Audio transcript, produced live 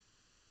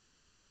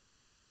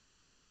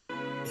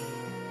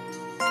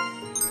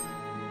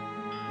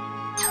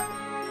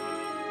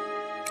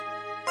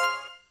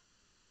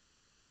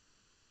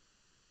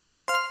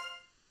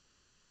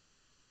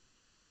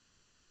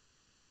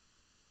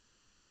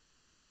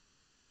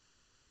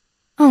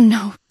Oh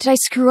no, did I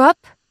screw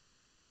up?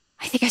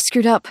 I think I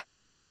screwed up.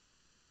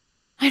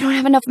 I don't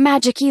have enough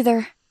magic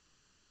either.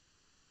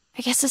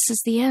 I guess this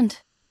is the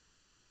end.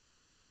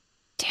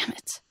 Damn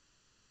it.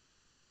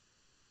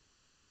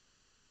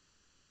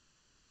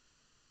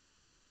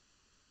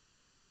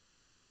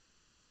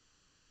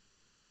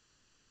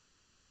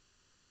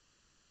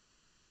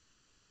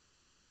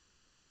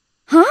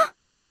 Huh?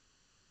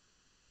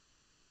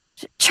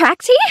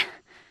 Trakti?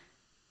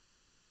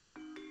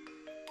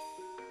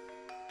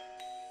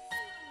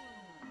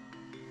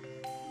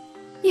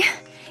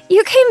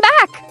 You came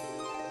back!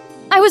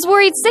 I was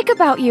worried sick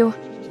about you.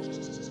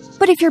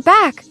 But if you're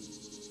back,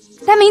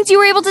 that means you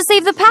were able to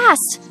save the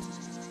past.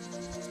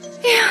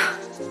 Yeah.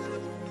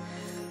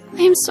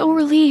 I am so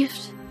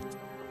relieved.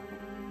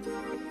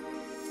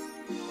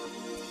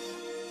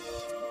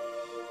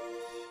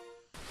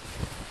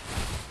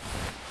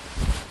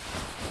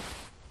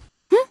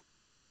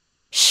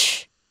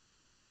 Shh.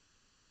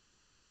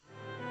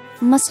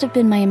 Must have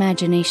been my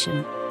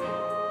imagination.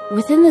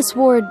 Within this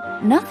ward,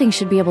 nothing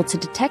should be able to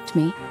detect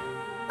me.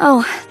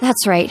 Oh,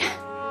 that's right.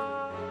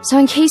 So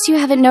in case you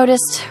haven't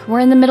noticed, we're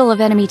in the middle of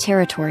enemy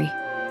territory.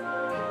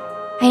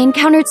 I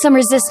encountered some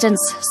resistance,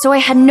 so I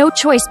had no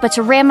choice but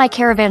to ram my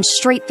caravan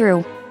straight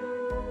through.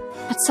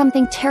 But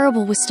something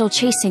terrible was still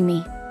chasing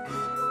me,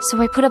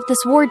 so I put up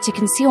this ward to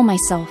conceal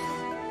myself.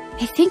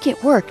 I think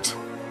it worked.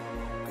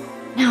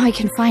 Now I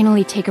can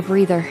finally take a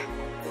breather.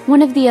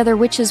 One of the other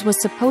witches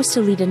was supposed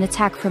to lead an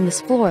attack from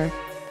this floor,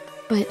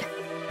 but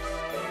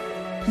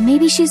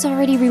maybe she's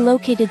already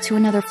relocated to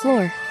another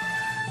floor.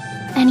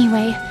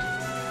 Anyway,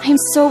 I'm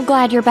so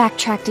glad you're back,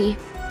 Trakti.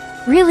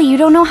 Really, you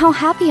don't know how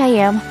happy I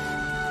am.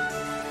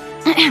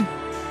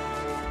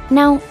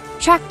 Now,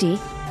 Trakti,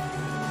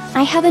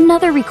 I have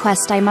another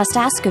request I must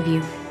ask of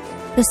you.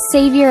 The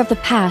savior of the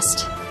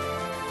past.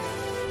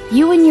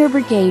 You and your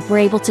brigade were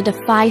able to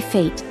defy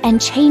fate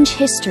and change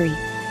history,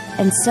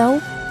 and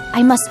so,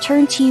 I must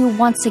turn to you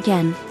once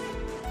again.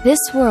 This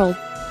world,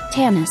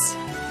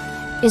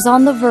 Tanis, is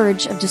on the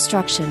verge of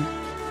destruction,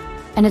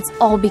 and it's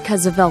all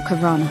because of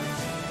Velkarana.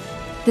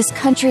 This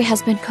country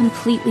has been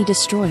completely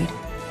destroyed.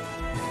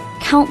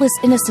 Countless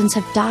innocents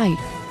have died,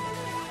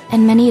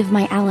 and many of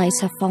my allies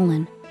have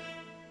fallen.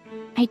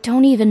 I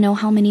don't even know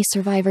how many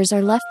survivors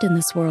are left in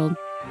this world.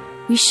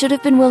 We should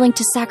have been willing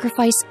to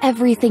sacrifice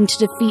everything to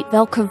defeat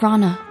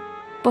Velkarana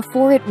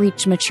before it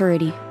reached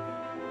maturity.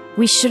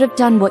 We should have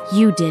done what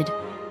you did,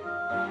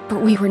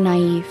 but we were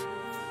naive.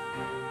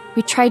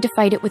 We tried to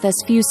fight it with as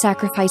few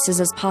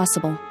sacrifices as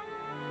possible,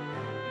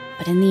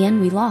 but in the end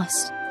we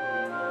lost.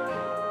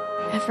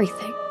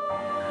 Everything.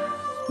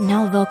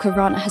 Now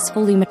Velkarana has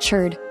fully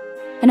matured,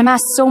 and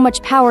amassed so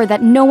much power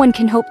that no one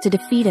can hope to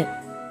defeat it.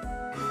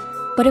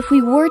 But if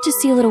we were to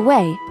seal it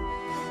away,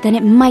 then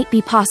it might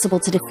be possible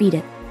to defeat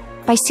it.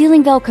 By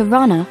sealing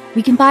Velkarana,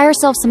 we can buy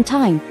ourselves some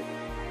time.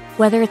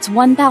 Whether it's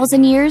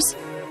 1,000 years,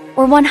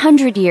 or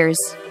 100 years,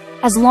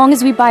 as long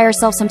as we buy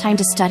ourselves some time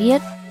to study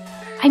it,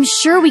 I'm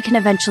sure we can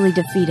eventually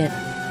defeat it.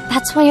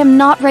 That's why I'm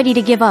not ready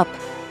to give up.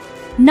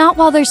 Not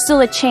while there's still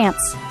a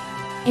chance.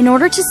 In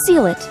order to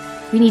seal it,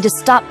 we need to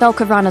stop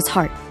Velkarana's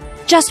heart.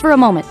 Just for a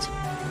moment.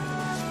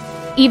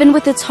 Even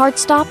with its heart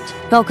stopped,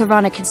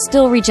 Velkarana can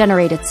still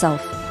regenerate itself.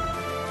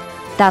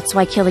 That's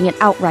why killing it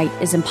outright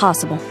is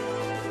impossible.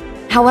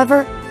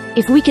 However,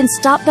 if we can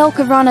stop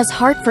Velkarana's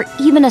heart for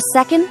even a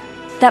second,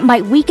 that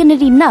might weaken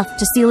it enough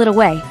to seal it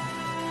away.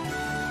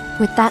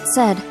 With that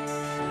said,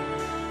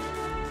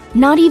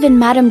 not even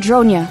Madame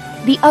Dronya,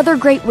 the other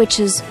great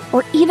witches,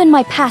 or even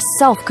my past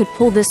self could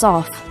pull this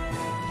off.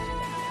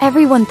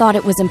 Everyone thought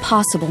it was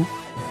impossible.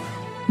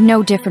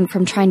 No different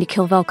from trying to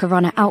kill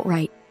Velkarana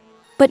outright.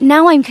 But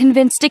now I'm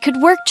convinced it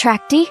could work,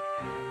 Trakti.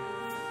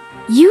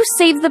 You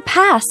saved the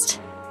past.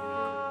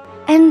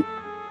 And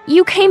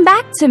you came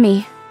back to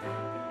me.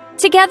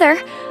 Together,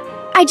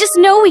 I just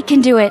know we can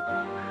do it.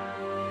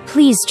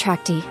 Please,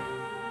 Trakti.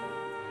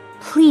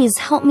 Please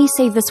help me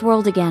save this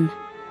world again.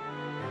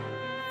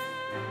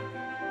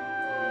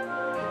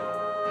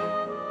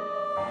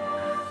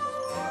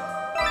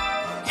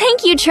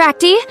 Thank you,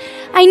 Trakti.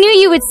 I knew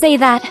you would say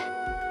that.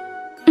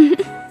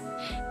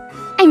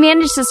 I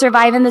managed to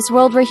survive in this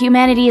world where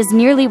humanity is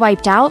nearly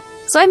wiped out,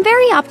 so I'm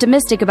very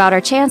optimistic about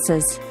our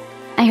chances.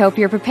 I hope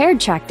you're prepared,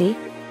 Trakti.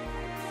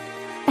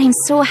 I'm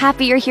so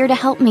happy you're here to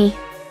help me.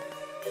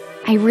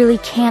 I really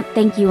can't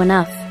thank you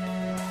enough.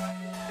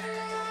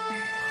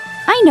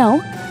 I know.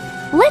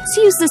 Let's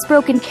use this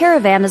broken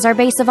caravan as our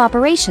base of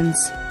operations.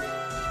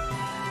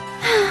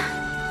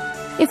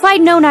 If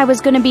I'd known I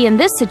was going to be in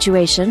this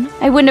situation,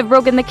 I wouldn't have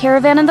broken the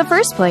caravan in the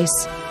first place.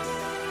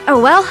 Oh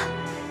well,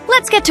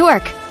 let's get to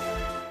work.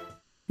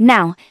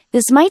 Now,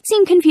 this might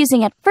seem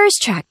confusing at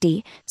first,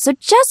 Trakti, so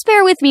just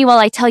bear with me while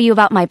I tell you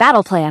about my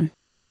battle plan.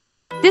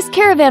 This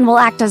caravan will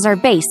act as our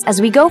base as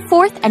we go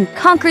forth and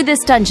conquer this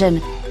dungeon.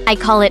 I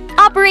call it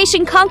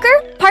Operation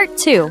Conquer Part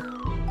 2.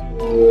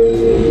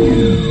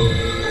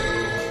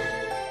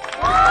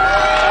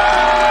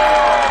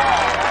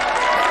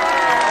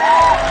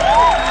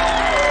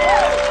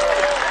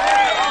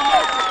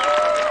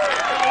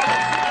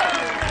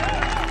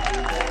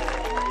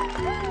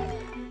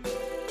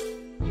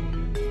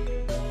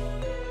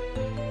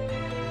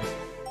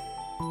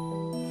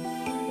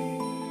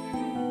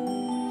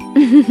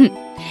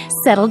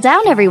 Settle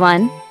down,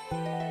 everyone.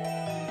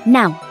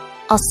 Now,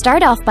 I'll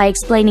start off by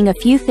explaining a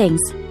few things.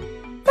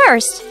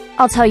 First,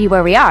 I'll tell you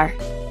where we are.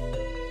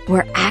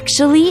 We're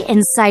actually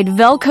inside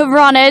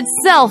Velkavrana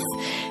itself!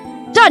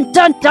 Dun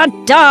dun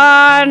dun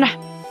dun!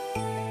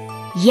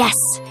 Yes,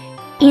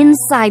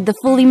 inside the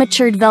fully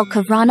matured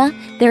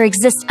Velkavrana, there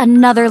exists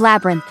another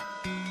labyrinth.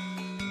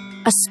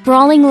 A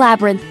sprawling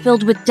labyrinth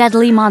filled with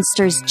deadly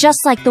monsters just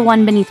like the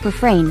one beneath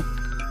Refrain,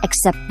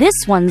 except this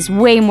one's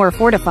way more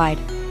fortified.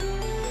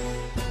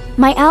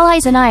 My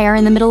allies and I are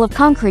in the middle of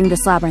conquering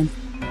this labyrinth.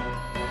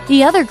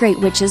 The other great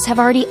witches have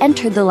already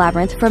entered the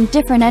labyrinth from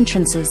different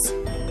entrances.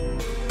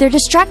 They're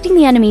distracting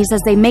the enemies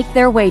as they make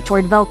their way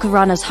toward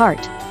Velkavrana's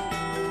heart.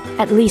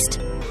 At least,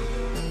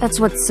 that's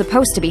what's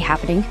supposed to be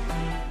happening.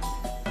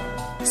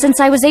 Since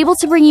I was able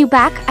to bring you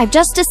back, I've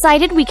just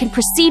decided we can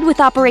proceed with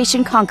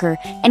Operation Conquer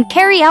and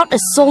carry out a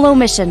solo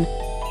mission.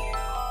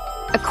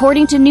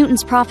 According to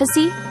Newton's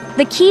prophecy,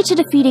 the key to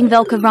defeating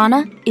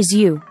Velkavrana is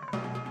you.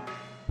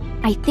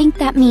 I think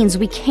that means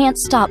we can't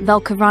stop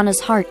Velkavrana's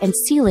heart and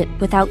seal it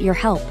without your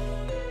help.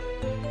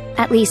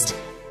 At least,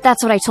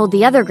 that's what I told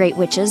the other great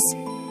witches.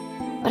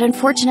 But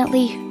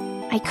unfortunately,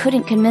 I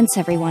couldn't convince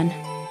everyone.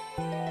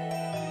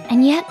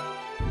 And yet,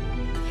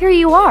 here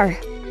you are,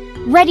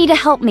 ready to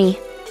help me.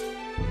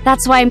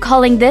 That's why I'm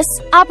calling this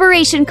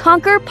Operation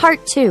Conquer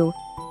Part 2.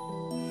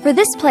 For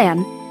this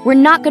plan, we're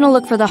not going to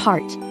look for the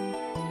heart.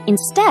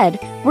 Instead,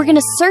 we're going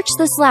to search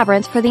this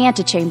labyrinth for the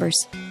antechambers.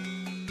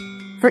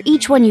 For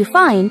each one you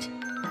find,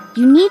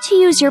 you need to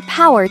use your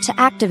power to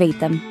activate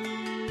them.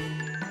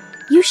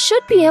 You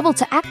should be able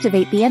to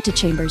activate the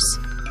antechambers,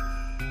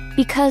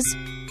 because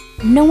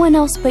no one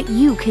else but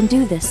you can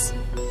do this.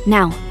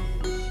 Now,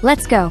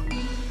 let's go.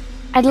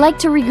 I'd like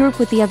to regroup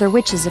with the other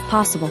witches if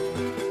possible.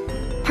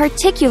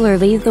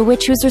 Particularly the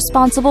witch who's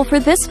responsible for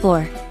this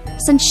floor,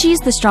 since she's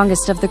the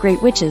strongest of the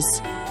great witches.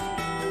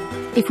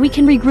 If we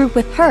can regroup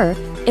with her,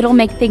 it'll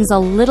make things a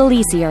little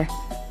easier.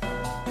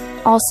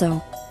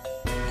 Also,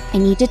 I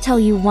need to tell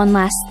you one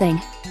last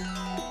thing.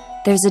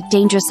 There's a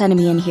dangerous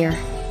enemy in here.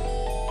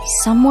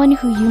 Someone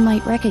who you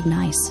might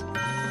recognize.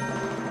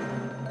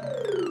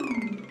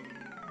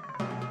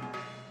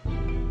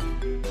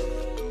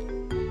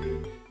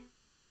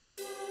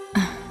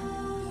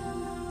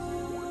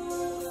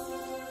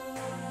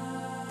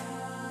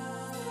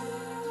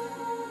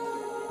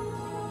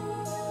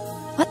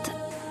 What the?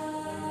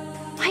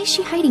 Why is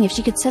she hiding if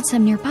she could sense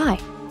I'm nearby?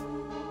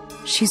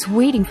 She's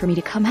waiting for me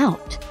to come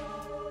out.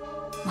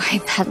 Why,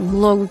 that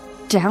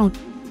low-down,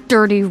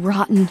 dirty,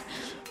 rotten...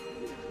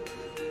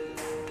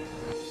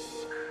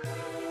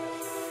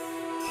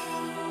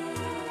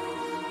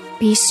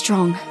 Be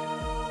strong.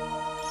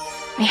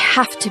 I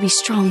have to be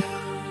strong.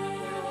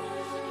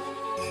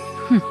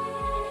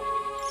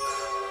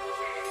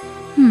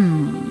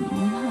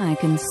 I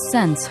can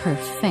sense her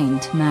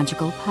faint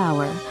magical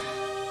power.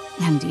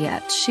 And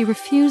yet she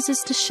refuses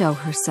to show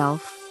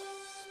herself.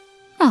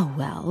 Oh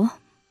well.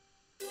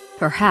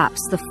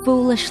 Perhaps the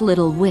foolish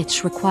little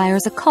witch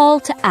requires a call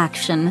to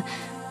action.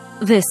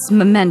 This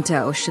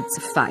memento should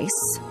suffice.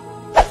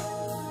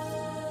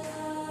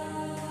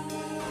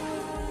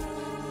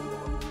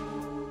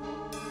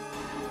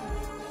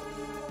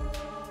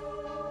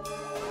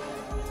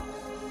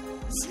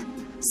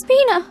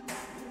 Spina!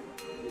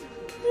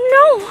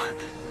 No!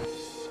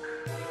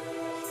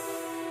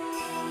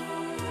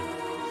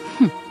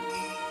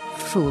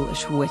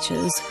 Foolish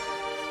witches.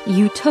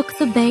 You took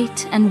the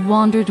bait and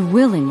wandered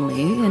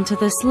willingly into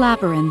this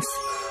labyrinth.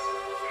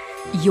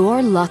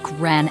 Your luck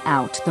ran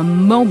out the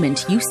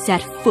moment you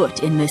set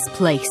foot in this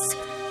place.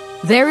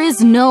 There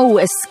is no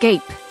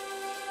escape,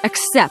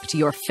 except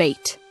your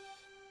fate.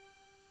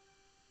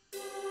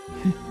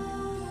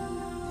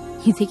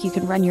 You think you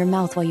can run your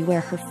mouth while you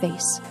wear her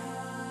face?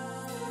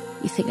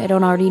 You think I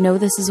don't already know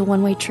this is a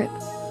one-way trip?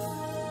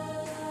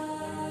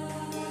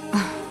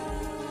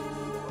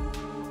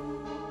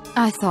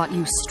 I thought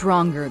you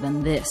stronger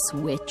than this,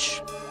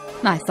 witch.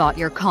 I thought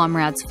your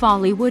comrade's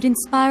folly would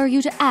inspire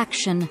you to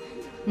action,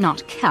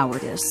 not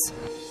cowardice.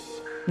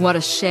 What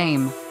a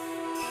shame.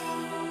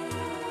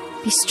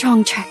 Be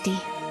strong, Trakti.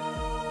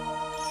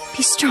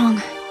 Be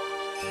strong.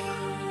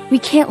 We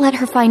can't let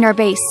her find our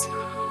base.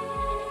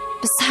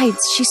 Besides,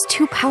 she's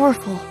too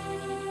powerful.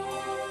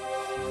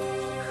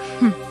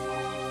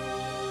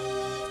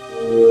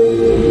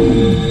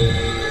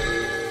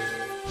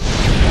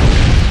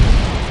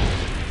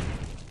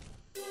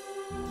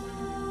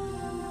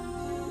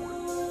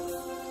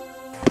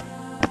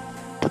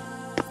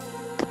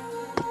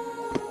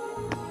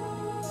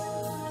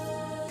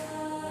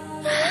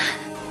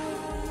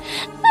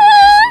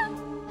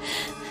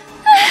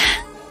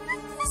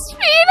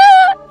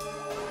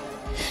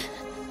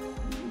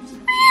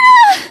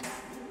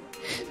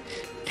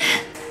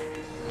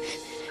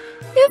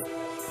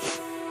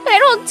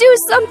 Do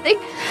something.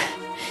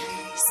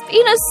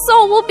 Spina's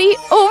soul will be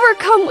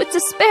overcome with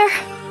despair.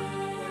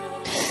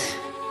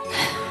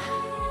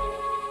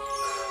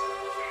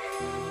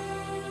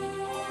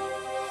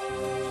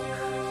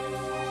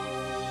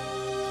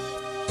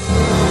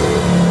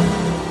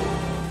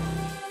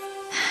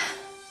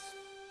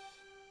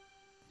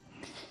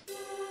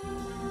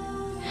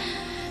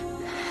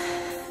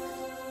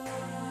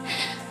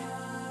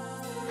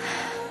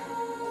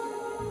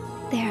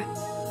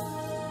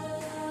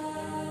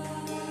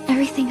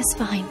 is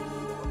fine.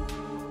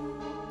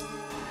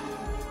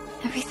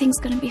 Everything's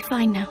gonna be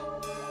fine now.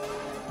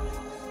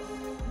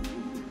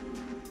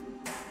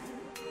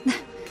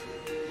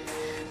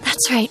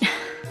 That's right.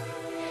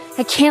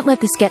 I can't let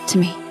this get to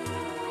me.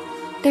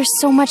 There's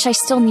so much I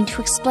still need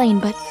to explain,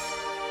 but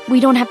we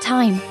don't have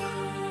time.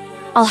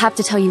 I'll have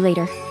to tell you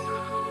later.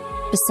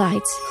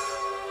 Besides,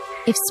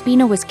 if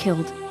Spina was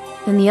killed,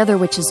 then the other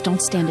witches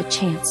don't stand a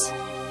chance.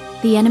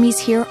 The enemies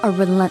here are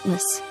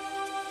relentless.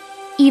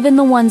 Even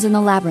the ones in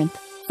the Labyrinth,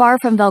 far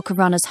from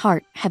Velkarana's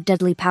heart, have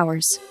deadly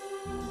powers.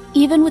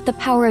 Even with the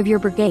power of your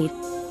brigade,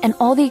 and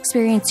all the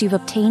experience you've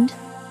obtained,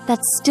 that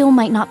still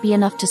might not be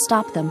enough to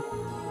stop them.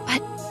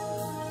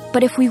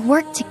 But if we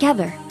work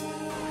together,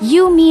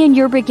 you, me, and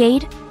your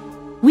brigade,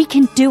 we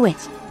can do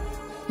it.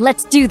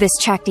 Let's do this,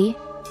 Trakti.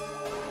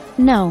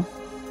 No.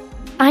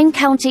 I'm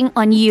counting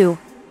on you.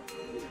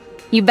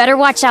 You better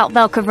watch out,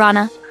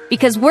 Velkarana,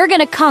 because we're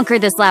gonna conquer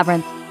this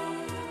labyrinth.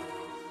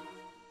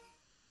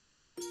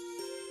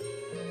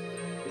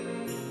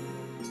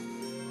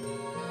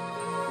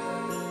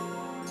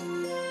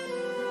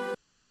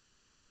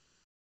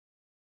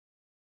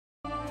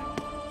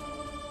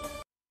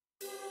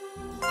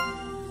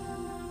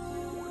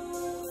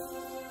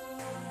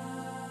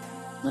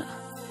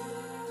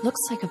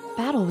 Looks like a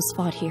battle was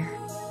fought here.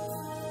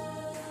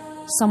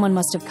 Someone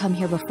must have come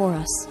here before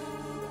us.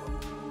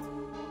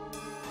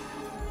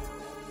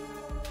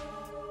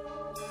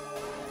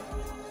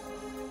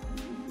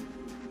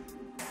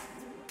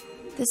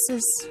 This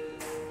is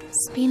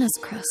Spina's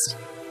crest.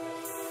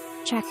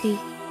 Trakti.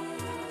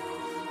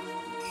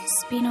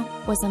 Spina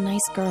was a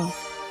nice girl.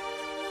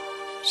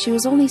 She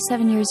was only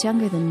 7 years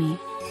younger than me,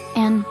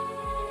 and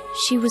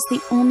she was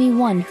the only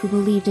one who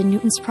believed in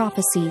Newton's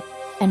prophecy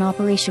and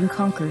Operation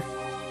Conquer.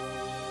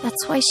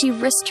 That's why she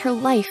risked her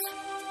life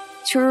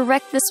to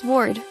erect this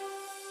ward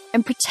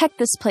and protect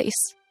this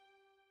place.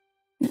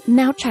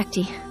 Now,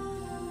 Trakti,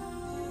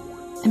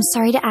 I'm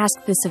sorry to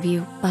ask this of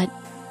you, but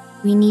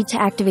we need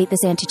to activate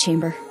this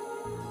antechamber.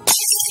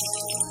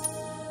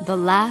 The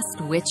last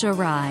witch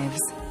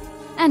arrives,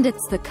 and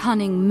it's the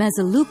cunning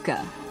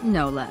Mesaluka,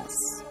 no less.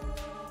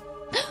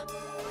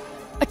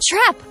 A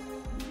trap!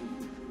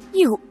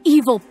 You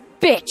evil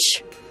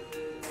bitch!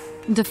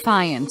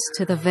 Defiant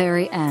to the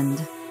very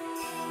end.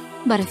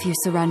 But if you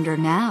surrender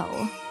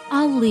now,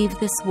 I'll leave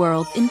this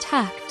world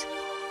intact.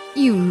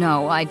 You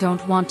know I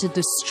don't want to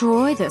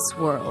destroy this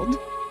world.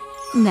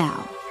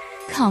 Now,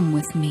 come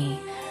with me,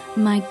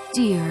 my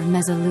dear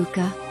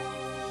Mesaluka.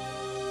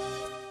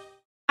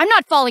 I'm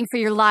not falling for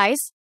your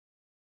lies.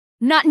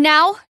 Not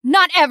now,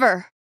 not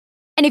ever.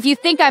 And if you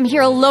think I'm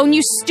here alone,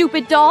 you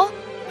stupid doll,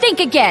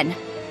 think again.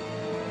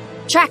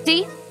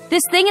 Trakti,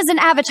 this thing is an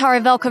avatar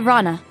of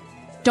Velkarana.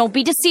 Don't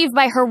be deceived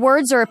by her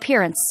words or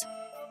appearance.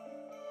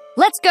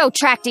 Let's go,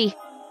 Trakti!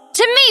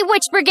 To me,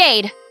 Witch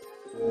Brigade!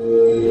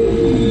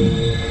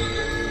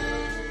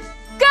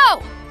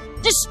 Go!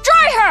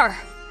 Destroy her!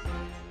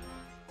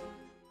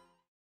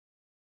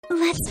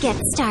 Let's get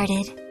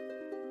started.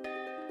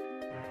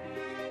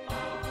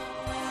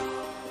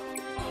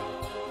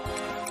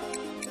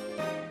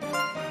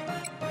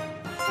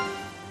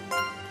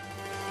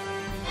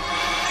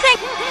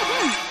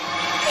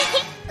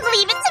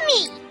 Leave it to me!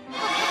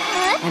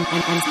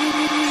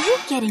 Are you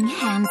getting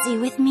handsy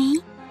with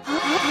me?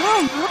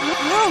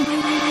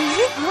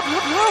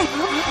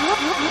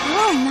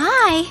 Oh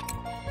my!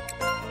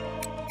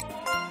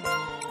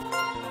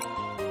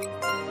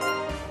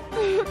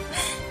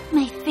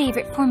 My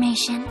favorite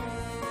formation.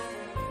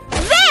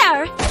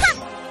 There!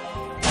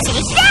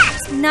 Take that!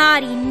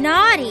 Naughty,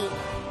 naughty.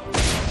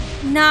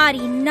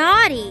 Naughty,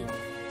 naughty.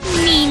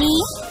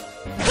 Meanie.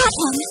 Got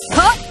one.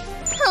 Huh?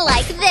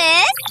 Like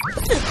this.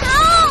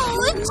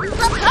 Ouch!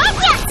 Oh,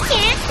 yes,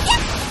 kid!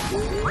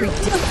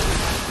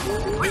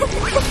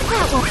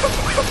 That one.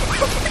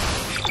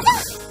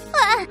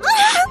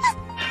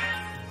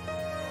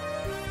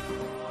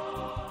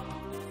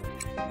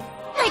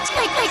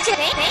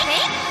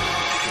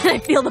 I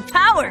feel the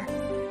power!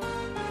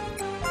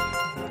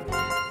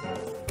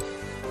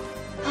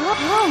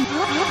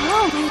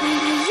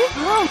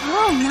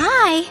 Oh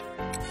my!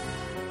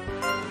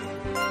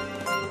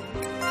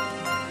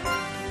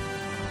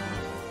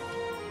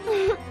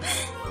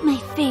 My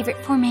favorite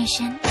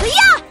formation.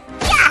 Yeah!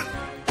 Yeah!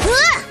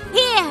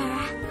 Here!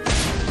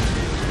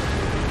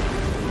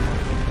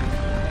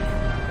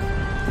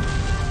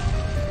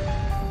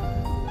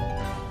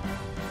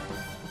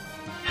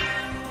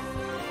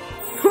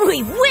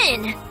 We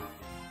win!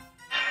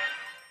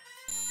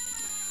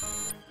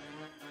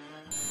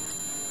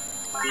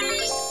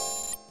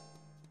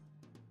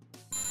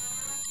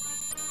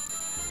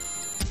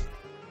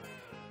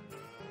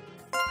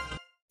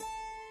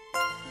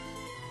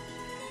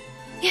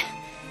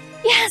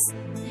 Yes!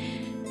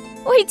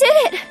 We did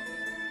it!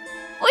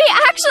 We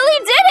actually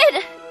did it!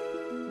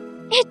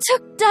 It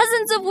took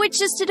dozens of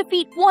witches to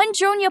defeat one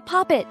Dronia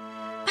puppet,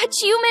 but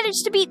you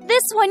managed to beat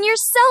this one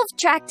yourself,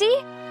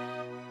 Trakti!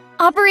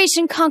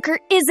 Operation Conquer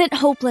isn't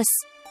hopeless.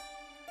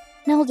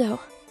 Neldo,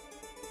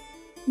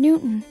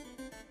 Newton,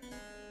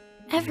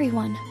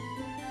 everyone.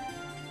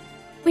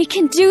 We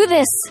can do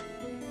this!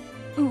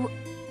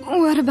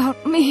 What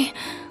about me,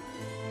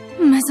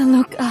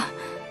 Mesaluka?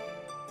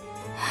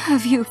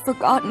 Have you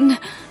forgotten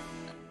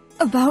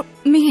about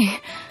me?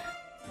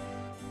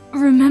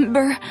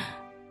 Remember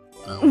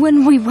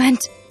when we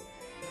went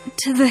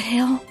to the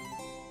hill?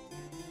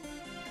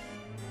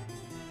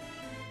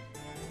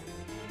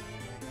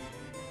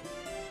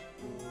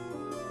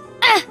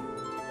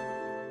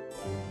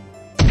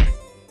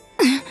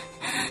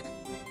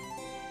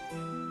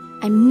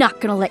 I'm not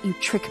gonna let you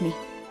trick me.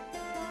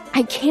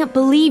 I can't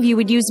believe you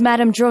would use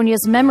Madame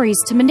Dronia's memories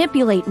to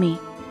manipulate me.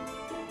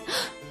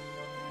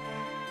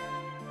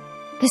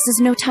 This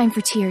is no time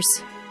for tears.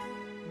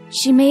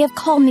 She may have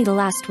called me the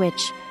last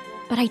witch,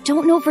 but I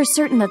don't know for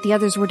certain that the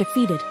others were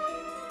defeated.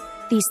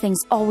 These things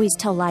always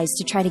tell lies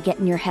to try to get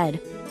in your head.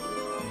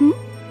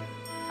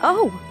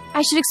 Oh,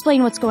 I should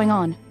explain what's going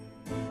on.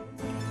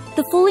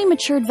 The fully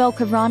matured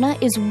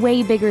Velkavrana is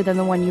way bigger than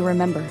the one you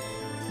remember.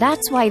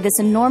 That's why this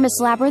enormous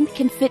labyrinth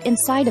can fit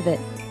inside of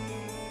it.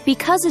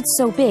 Because it's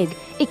so big,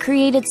 it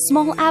created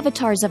small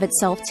avatars of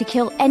itself to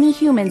kill any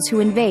humans who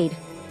invade.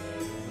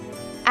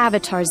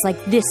 Avatars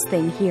like this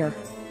thing here.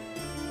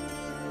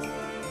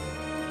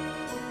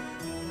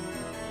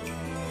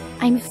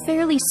 I'm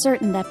fairly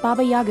certain that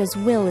Baba Yaga's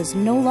will is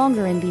no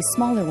longer in these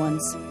smaller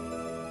ones.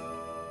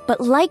 But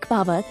like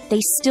Baba, they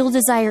still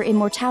desire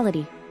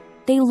immortality.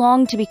 They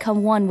long to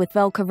become one with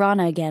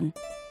Velkavrana again.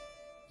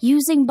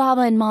 Using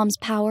Baba and Mom's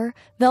power,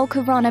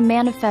 Velkavrana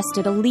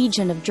manifested a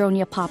legion of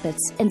Dronia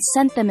puppets and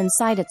sent them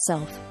inside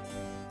itself.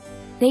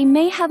 They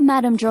may have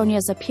Madame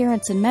Dronia's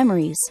appearance and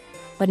memories,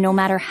 but no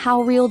matter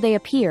how real they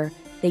appear,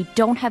 they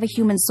don't have a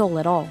human soul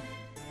at all.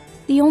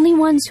 The only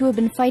ones who have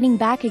been fighting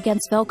back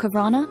against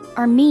Velkavrana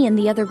are me and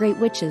the other great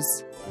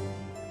witches.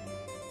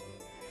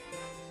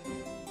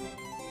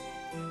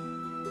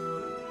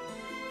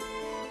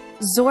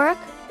 Zorak,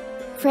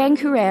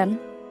 Frankuran,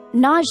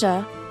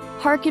 Naja,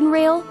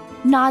 Harkenrail,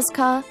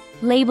 Nazca,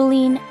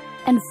 Labeline,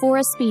 and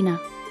Foraspina.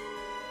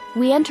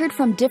 We entered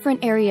from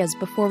different areas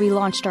before we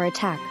launched our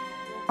attack.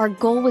 Our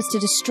goal was to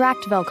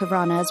distract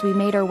Velkavrana as we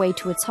made our way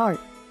to its heart.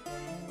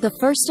 The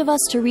first of us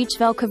to reach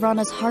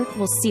Velkavrana's heart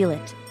will seal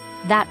it.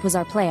 That was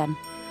our plan.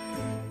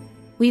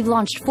 We've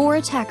launched 4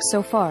 attacks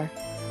so far.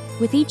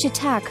 With each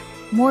attack,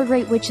 more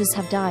great witches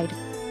have died,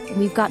 and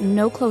we've gotten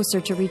no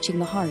closer to reaching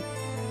the heart.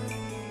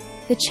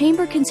 The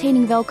chamber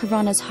containing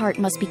Velkavrana's heart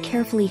must be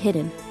carefully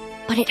hidden,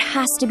 but it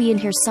has to be in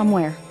here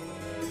somewhere.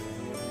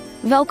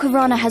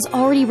 Velkavrana has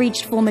already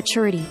reached full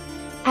maturity.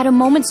 At a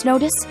moment's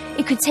notice,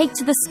 it could take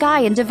to the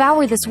sky and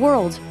devour this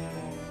world.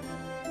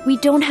 We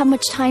don't have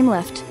much time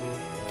left.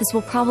 This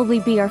will probably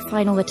be our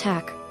final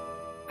attack.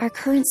 Our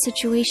current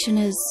situation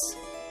is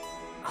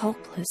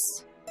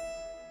hopeless.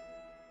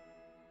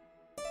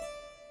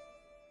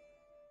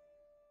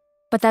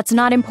 But that's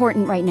not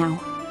important right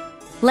now.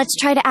 Let's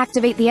try to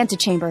activate the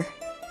antechamber.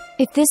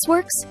 If this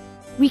works,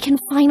 we can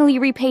finally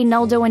repay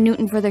Naldo and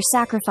Newton for their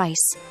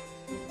sacrifice.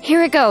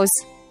 Here it goes.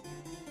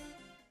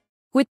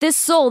 With this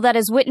soul that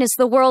has witnessed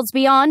the worlds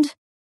beyond,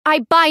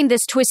 I bind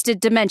this twisted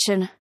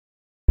dimension.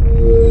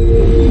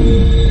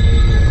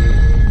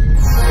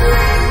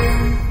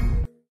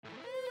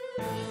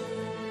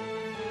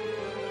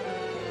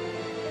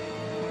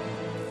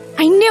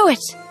 I knew it!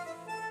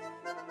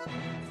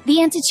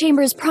 The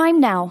antechamber is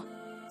primed now.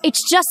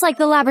 It's just like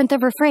the Labyrinth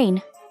of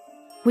Refrain.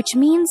 Which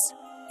means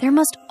there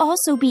must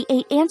also be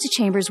 8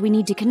 antechambers we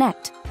need to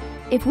connect.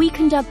 If we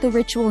conduct the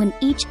ritual in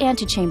each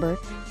antechamber,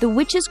 the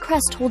witch's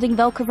crest holding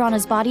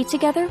Velkavrana's body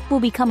together will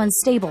become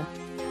unstable.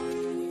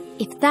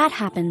 If that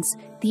happens,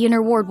 the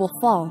inner ward will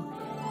fall,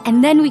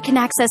 and then we can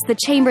access the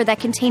chamber that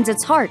contains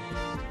its heart.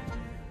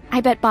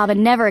 I bet Baba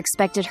never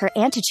expected her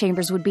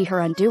antechambers would be her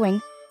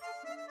undoing.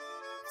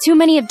 Too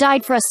many have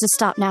died for us to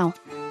stop now.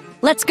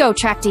 Let's go,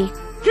 Trakti.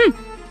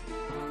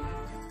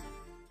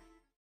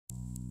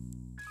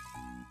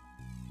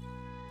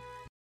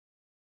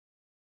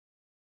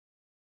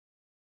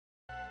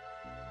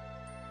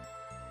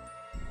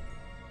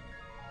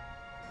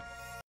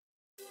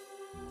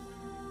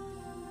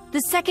 The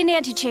second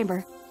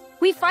antechamber.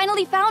 We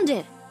finally found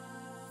it!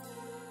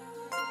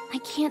 I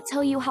can't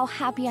tell you how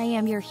happy I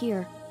am you're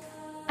here.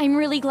 I'm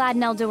really glad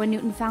Naldo and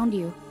Newton found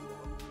you.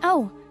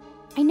 Oh,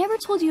 I never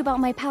told you about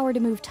my power to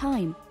move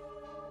time.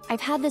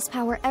 I've had this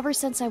power ever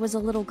since I was a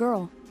little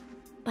girl,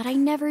 but I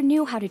never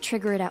knew how to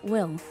trigger it at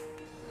will.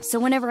 So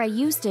whenever I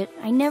used it,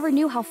 I never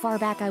knew how far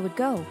back I would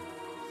go.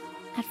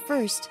 At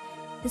first,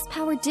 this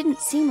power didn't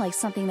seem like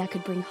something that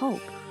could bring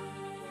hope.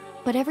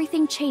 But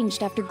everything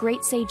changed after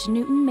Great Sage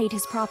Newton made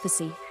his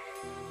prophecy.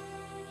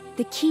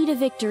 The key to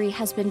victory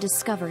has been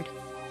discovered,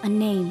 a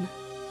name.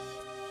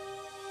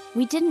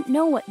 We didn't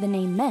know what the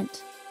name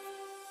meant.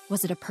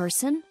 Was it a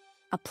person?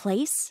 A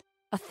place?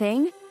 A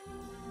thing?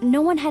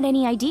 No one had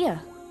any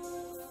idea.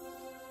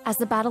 As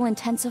the battle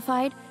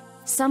intensified,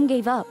 some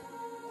gave up,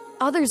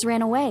 others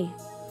ran away,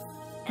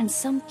 and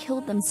some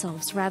killed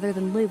themselves rather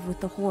than live with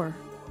the horror.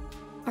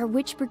 Our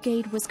witch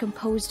brigade was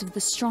composed of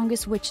the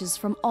strongest witches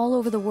from all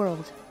over the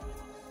world.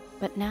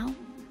 But now,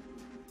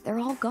 they're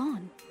all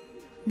gone.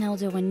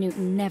 Neldo and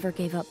Newton never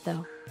gave up,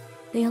 though.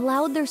 They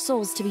allowed their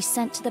souls to be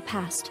sent to the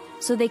past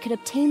so they could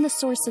obtain the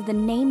source of the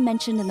name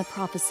mentioned in the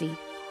prophecy.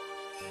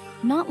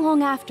 Not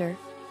long after,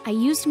 I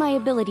used my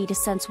ability to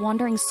sense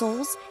wandering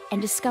souls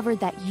and discovered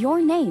that your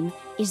name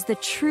is the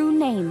true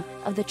name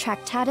of the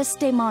Tractatus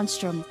de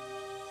Monstrum.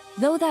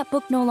 Though that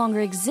book no longer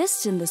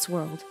exists in this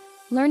world,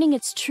 learning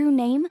its true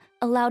name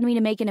allowed me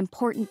to make an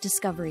important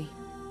discovery.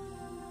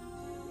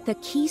 The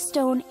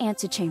Keystone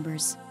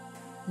Antechambers.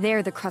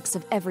 They're the crux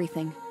of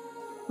everything.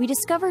 We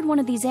discovered one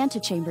of these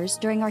antechambers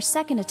during our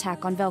second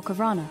attack on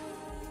Velkarana.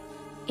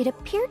 It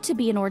appeared to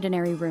be an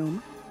ordinary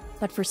room,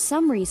 but for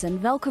some reason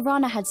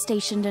Velkarana had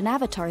stationed an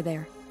avatar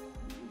there.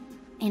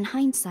 In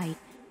hindsight,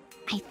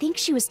 I think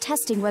she was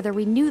testing whether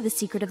we knew the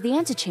secret of the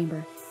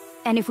antechamber,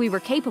 and if we were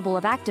capable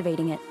of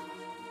activating it.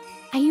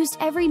 I used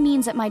every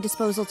means at my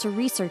disposal to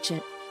research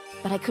it,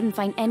 but I couldn't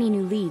find any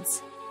new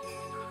leads.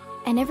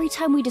 And every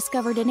time we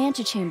discovered an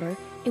antechamber,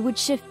 it would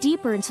shift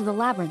deeper into the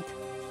labyrinth.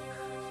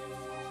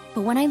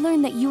 But when I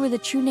learned that you were the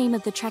true name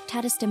of the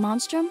Tractatus de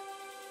Monstrum,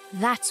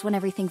 that's when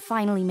everything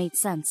finally made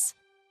sense.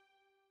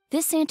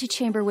 This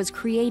antechamber was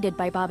created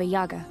by Baba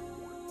Yaga,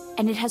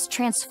 and it has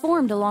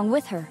transformed along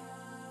with her.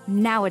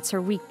 Now it's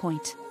her weak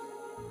point.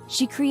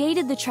 She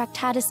created the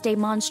Tractatus de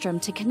Monstrum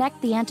to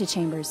connect the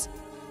antechambers.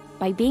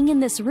 By being in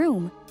this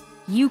room,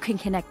 you can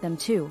connect them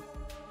too.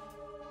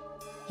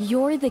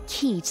 You're the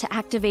key to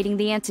activating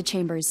the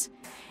antechambers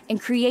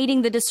and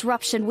creating the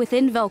disruption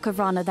within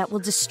Velkarana that will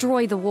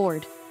destroy the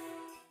ward.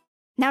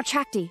 Now,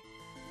 Trakti,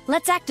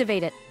 let's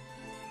activate it.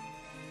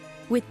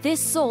 With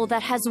this soul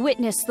that has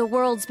witnessed the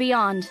worlds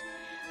beyond,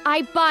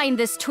 I bind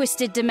this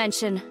twisted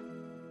dimension.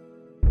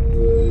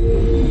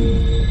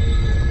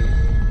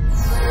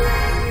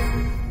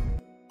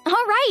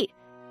 All right!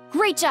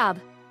 Great job!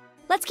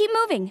 Let's keep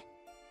moving.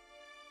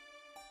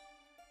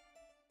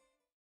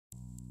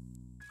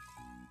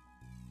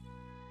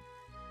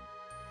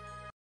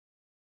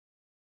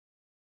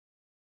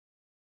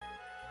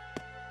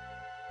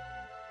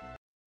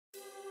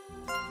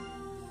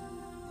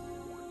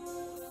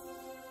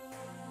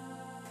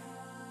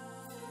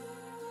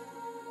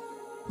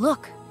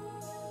 Look!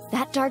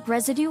 That dark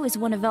residue is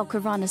one of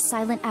Velkarana's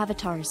silent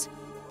avatars.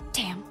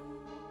 Damn.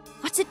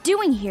 What's it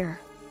doing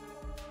here?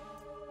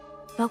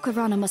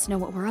 Velkarana must know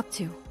what we're up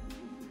to.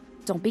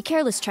 Don't be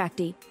careless,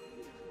 Trakti.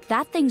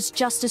 That thing's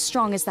just as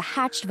strong as the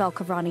hatched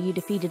Velkarana you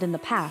defeated in the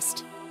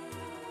past.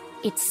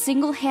 It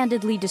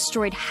single-handedly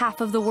destroyed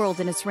half of the world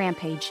in its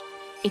rampage.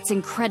 It's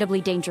incredibly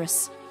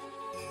dangerous.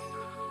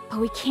 But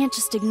we can't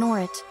just ignore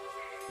it.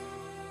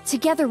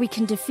 Together we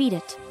can defeat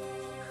it.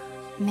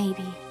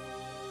 Maybe.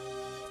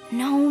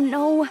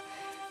 No.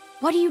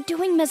 What are you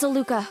doing,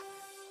 Mezaluka?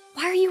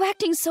 Why are you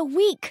acting so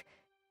weak?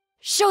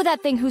 Show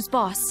that thing who's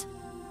boss.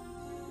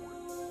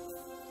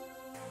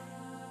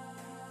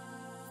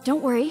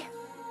 Don't worry.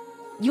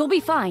 You'll be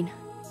fine.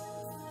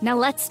 Now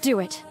let's do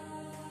it.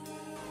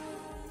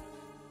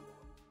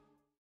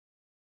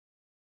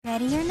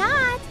 Ready or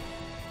not?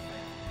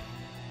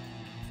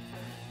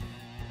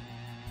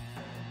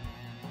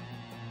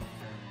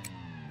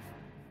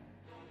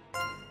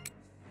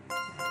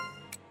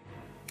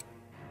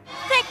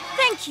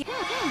 Thank you.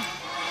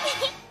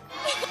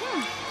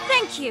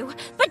 Thank you,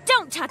 but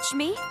don't touch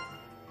me.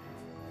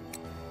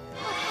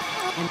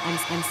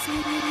 I'm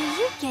sorry. Are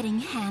you getting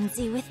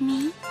handsy with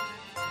me?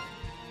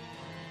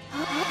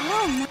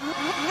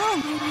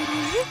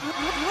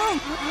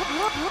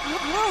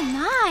 Oh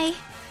my.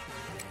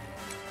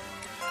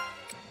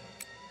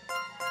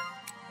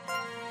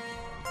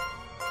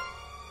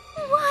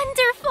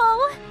 Wonderful.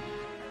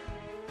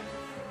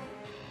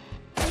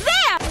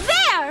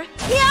 There.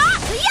 Yeah.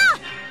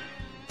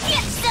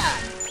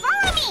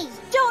 Follow me!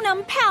 Donum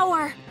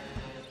power!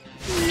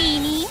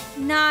 Meanie,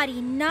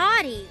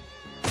 naughty.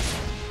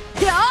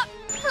 Yeah.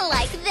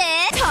 Like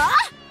this?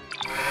 Huh?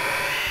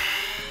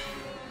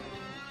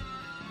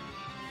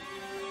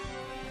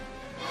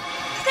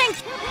 Thank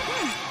you.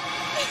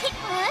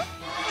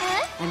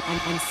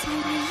 I'm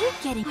sorry.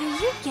 Are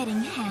you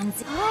getting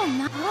handsy? Oh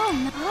no.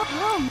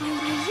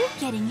 Are you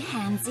getting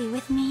handsy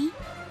with me?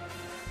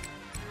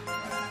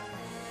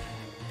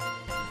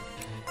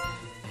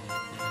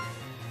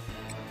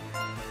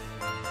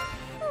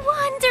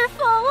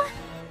 Wonderful!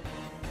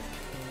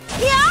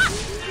 Yeah!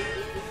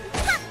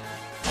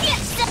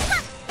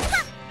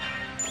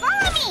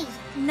 Follow me!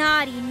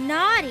 Naughty.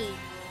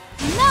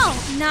 No!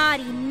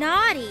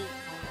 Naughty.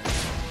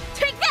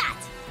 Take that!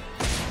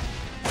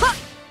 Huh.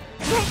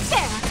 Right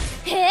there!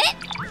 Hit!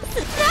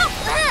 No!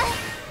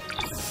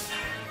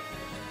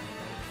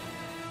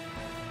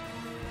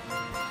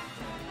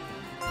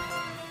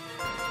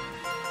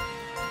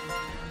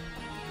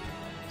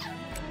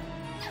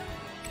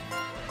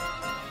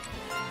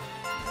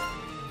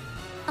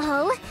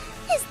 Oh,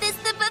 is this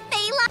the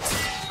buffet lunch?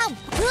 Oh.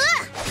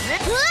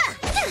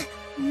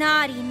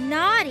 Naughty.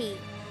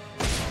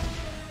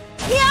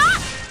 Yeah!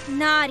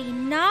 Naughty.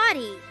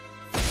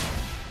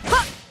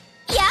 Huh.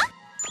 Yeah?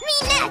 Me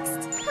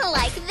next!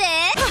 Like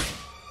this!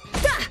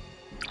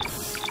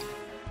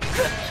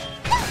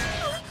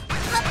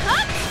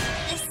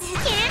 This is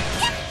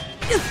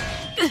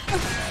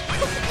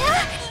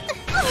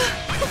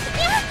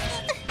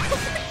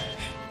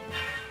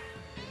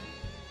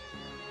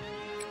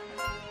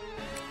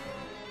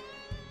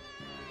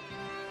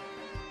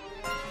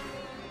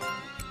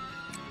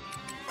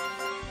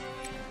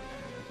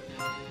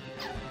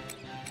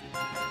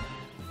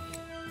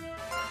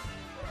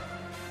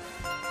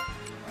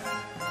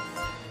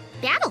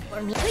battle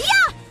for me.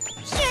 Yeah!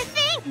 Sure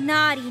thing!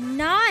 Naughty,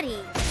 naughty.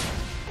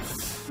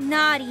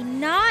 Naughty,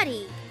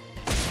 naughty.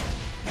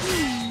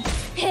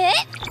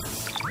 Hit!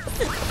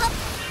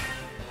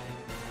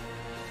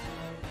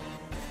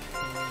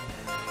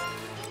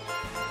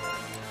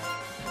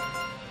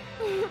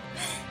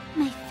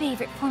 My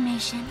favorite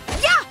formation.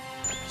 Yeah!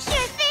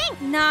 Sure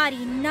thing!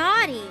 Naughty,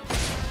 naughty.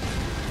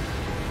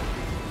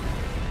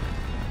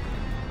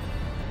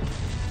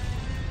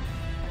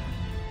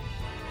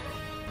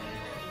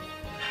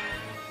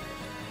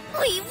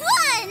 We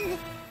won!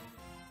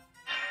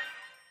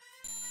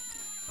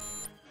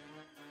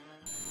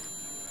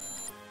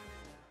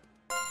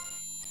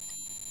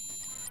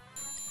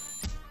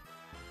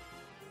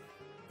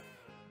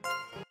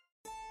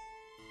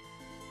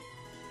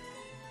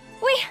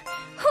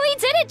 We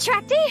did it,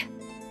 Tracty!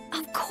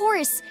 Of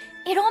course,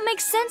 it all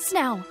makes sense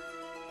now.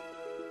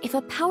 If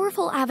a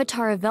powerful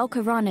avatar of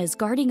Velkarana is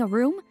guarding a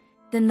room,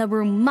 then the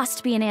room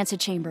must be an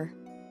antechamber.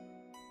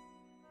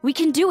 We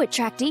can do it,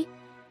 Tracty.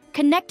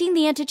 Connecting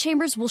the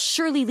antechambers will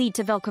surely lead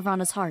to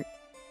Velkarana's heart.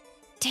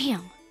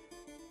 Damn.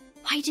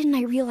 Why didn't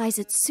I realize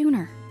it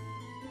sooner?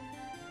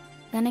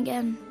 Then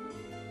again,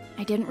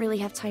 I didn't really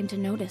have time to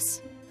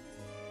notice.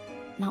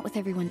 Not with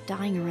everyone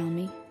dying around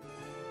me.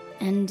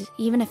 And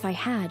even if I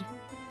had,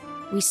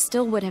 we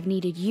still would have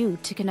needed you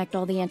to connect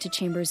all the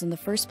antechambers in the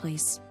first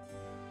place.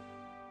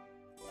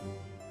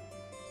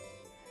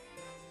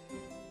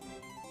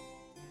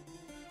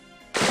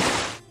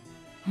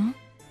 Huh?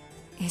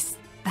 Is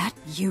that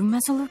you,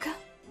 Mesaluka?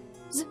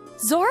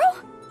 Zoro?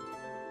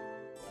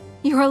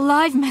 You're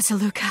alive,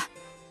 Mesaluka!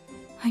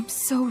 I'm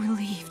so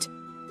relieved.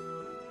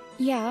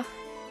 Yeah,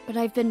 but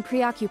I've been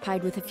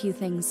preoccupied with a few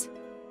things.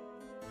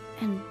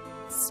 And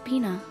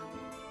Spina,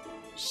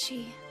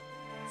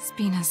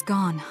 Spina's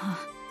gone, huh?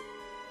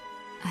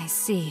 I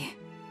see.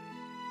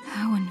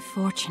 How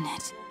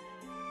unfortunate.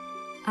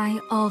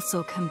 I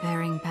also come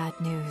bearing bad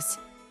news.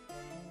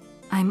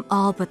 I'm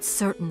all but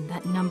certain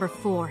that number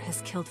 4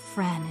 has killed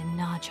Fran and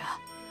Naja.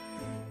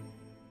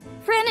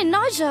 Fran and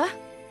Naja?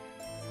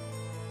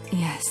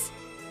 Yes.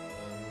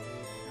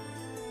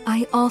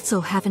 I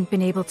also haven't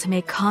been able to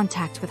make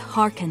contact with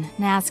Harkin,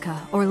 Nazca,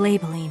 or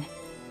Labeline.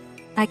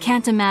 I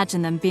can't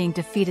imagine them being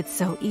defeated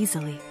so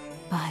easily,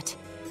 but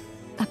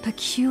a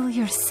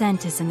peculiar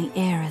scent is in the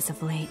air as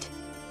of late.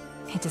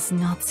 It does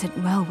not sit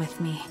well with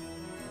me.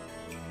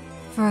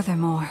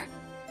 Furthermore,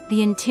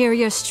 the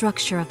interior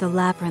structure of the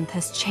labyrinth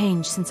has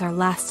changed since our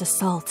last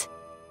assault.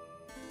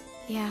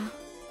 Yeah.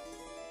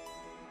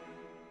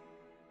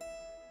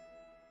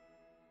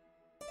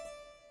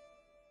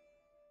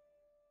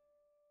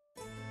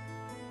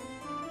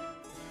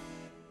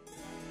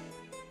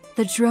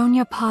 The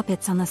Dronya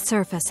poppets on the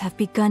surface have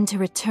begun to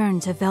return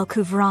to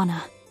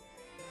Velkuvrana.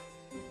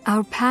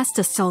 Our past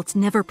assault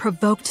never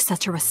provoked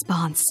such a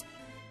response.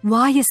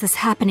 Why is this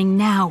happening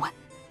now?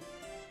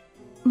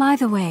 By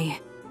the way,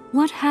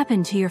 what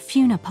happened to your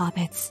Funa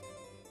poppets?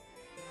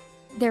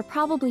 They're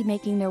probably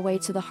making their way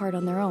to the heart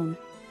on their own.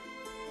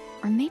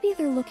 Or maybe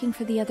they're looking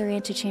for the other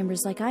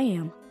antechambers like I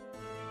am.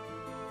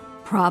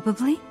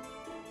 Probably?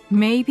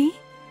 Maybe?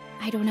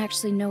 I don't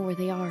actually know where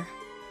they are.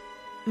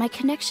 My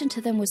connection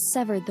to them was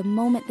severed the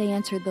moment they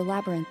entered the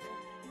labyrinth.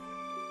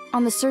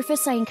 On the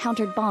surface, I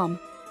encountered Bomb,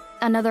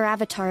 another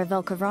avatar of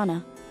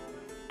Velkavrana.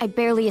 I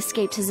barely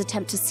escaped his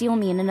attempt to seal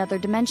me in another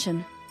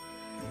dimension.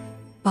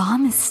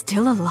 Bomb is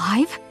still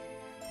alive?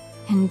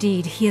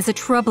 Indeed, he is a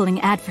troubling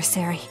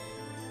adversary.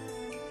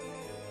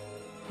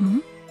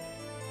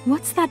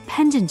 What's that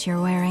pendant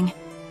you're wearing?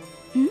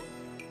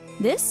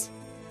 This?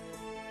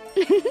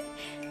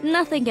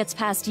 Nothing gets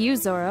past you,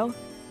 Zoro.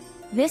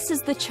 This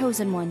is the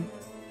chosen one.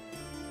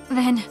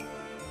 Then,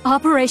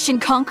 Operation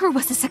Conquer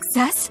was a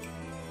success?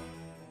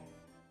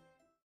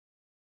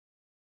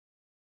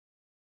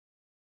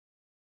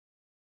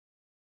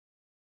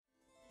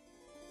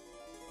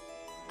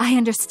 I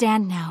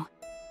understand now.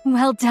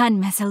 Well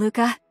done,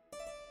 Mesaluka.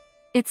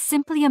 It's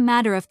simply a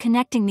matter of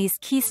connecting these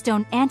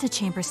keystone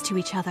antechambers to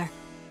each other.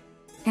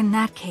 In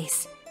that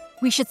case,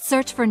 we should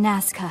search for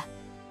Nazca.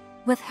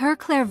 With her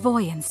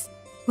clairvoyance,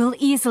 we'll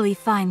easily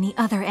find the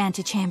other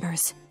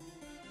antechambers.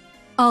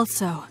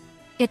 Also,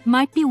 it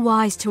might be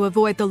wise to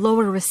avoid the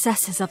lower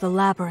recesses of the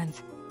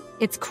labyrinth.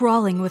 It's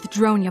crawling with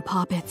Dronya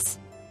poppets.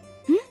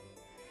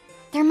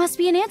 There must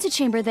be an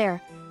antechamber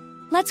there.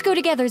 Let's go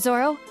together,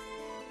 Zoro.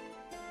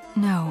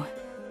 No,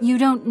 you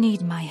don't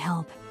need my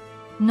help.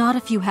 Not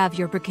if you have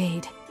your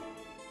brigade.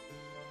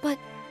 But,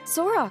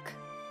 Zorok,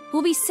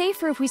 we'll be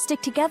safer if we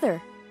stick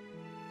together.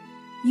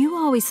 You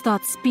always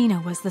thought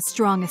Spina was the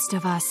strongest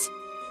of us.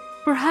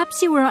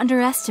 Perhaps you were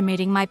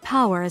underestimating my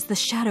power as the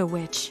Shadow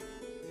Witch.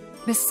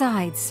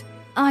 Besides,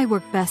 I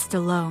work best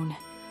alone.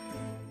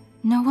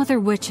 No other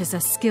witch is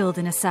as skilled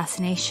in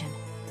assassination.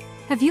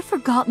 Have you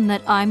forgotten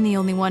that I'm the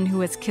only one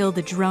who has killed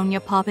a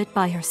Dronya poppet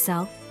by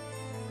herself?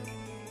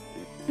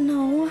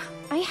 No,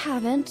 I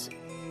haven't.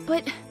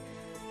 But...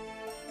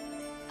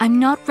 I'm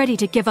not ready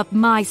to give up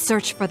my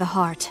search for the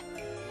heart.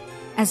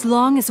 As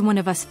long as one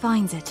of us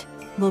finds it,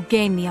 we'll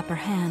gain the upper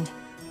hand.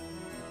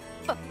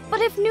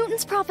 But if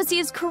Newton's prophecy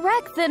is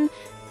correct, then...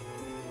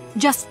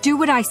 Just do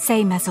what I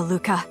say,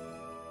 Mesoluca.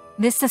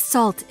 This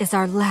assault is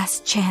our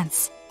last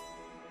chance.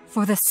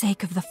 For the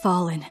sake of the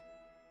fallen,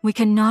 we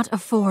cannot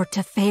afford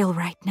to fail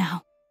right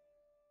now.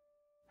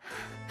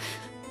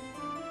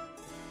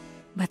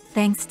 But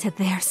thanks to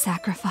their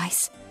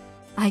sacrifice,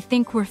 I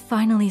think we're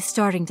finally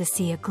starting to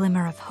see a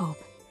glimmer of hope.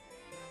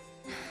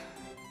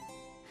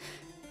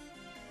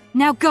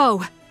 Now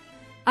go!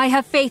 I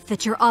have faith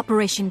that your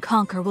Operation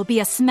Conquer will be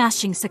a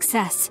smashing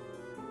success.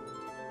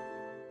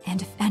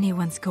 And if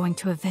anyone's going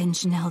to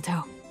avenge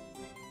Neldo,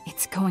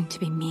 it's going to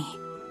be me.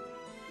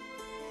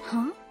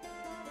 Huh?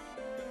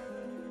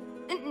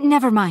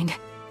 Never mind.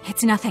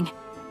 It's nothing.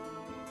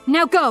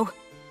 Now go!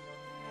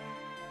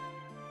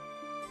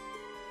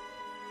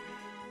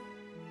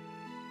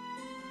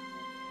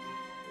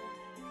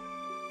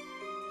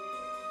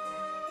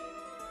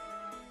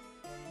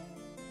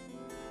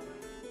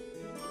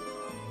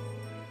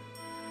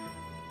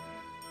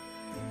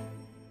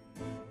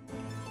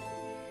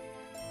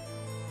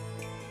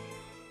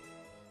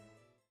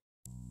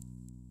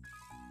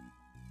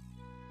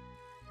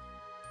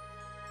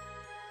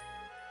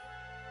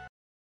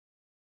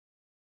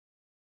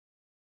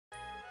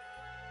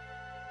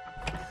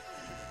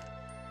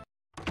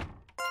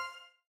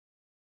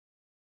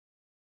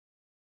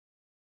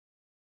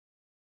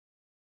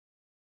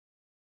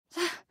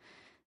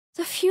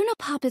 The Funa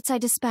puppets I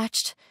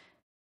dispatched.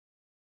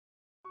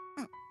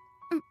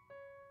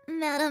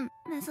 Madam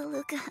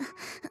Mesoluca,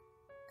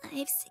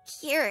 I've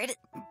secured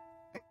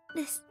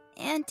this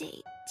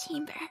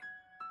ante-chamber.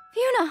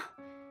 Funa!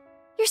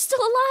 You're still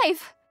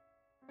alive!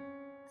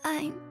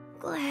 I'm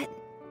glad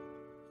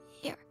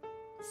you're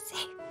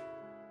safe.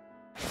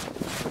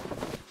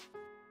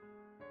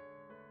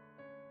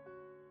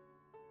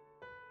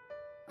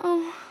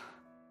 Oh.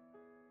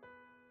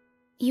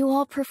 You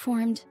all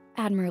performed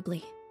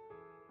admirably.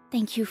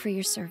 Thank you for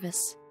your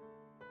service.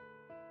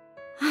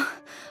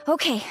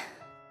 Okay,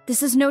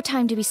 this is no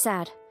time to be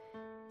sad.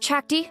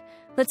 Chakti,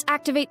 let's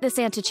activate this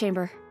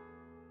antechamber.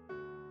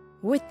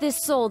 With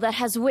this soul that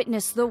has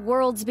witnessed the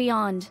worlds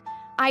beyond,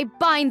 I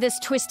bind this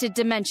twisted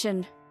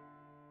dimension.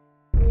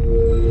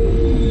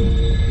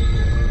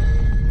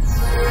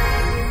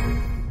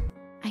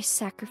 I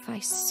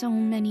sacrificed so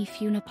many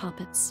Funa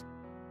puppets.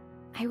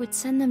 I would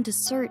send them to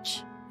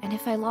search, and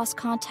if I lost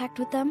contact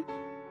with them,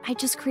 I'd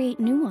just create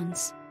new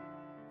ones.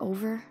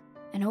 Over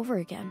and over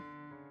again.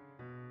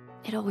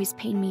 It always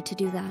pained me to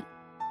do that.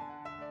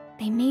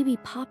 They may be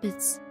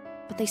puppets,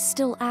 but they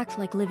still act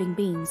like living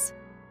beings.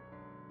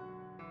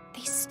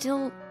 They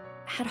still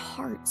had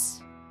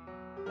hearts.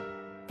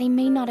 They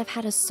may not have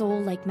had a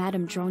soul like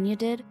Madame Dronia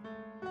did,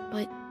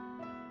 but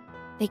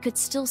they could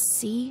still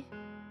see,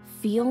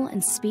 feel,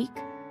 and speak.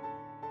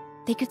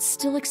 They could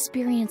still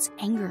experience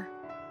anger,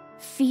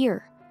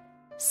 fear,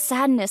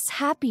 sadness,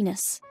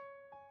 happiness.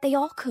 They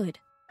all could.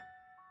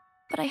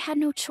 But I had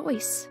no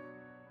choice.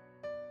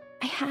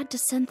 I had to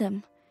send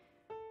them.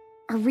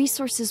 Our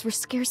resources were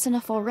scarce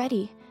enough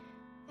already,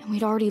 and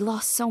we'd already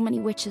lost so many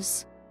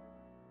witches.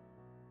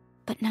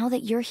 But now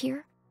that you're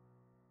here,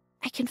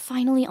 I can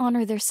finally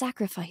honor their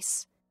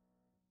sacrifice.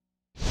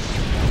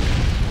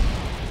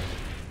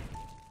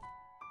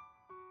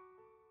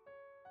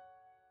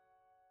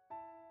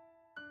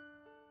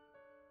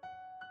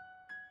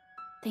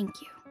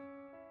 Thank you.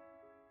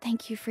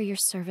 Thank you for your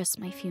service,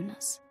 my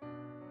Funas.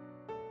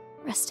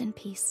 Rest in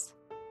peace.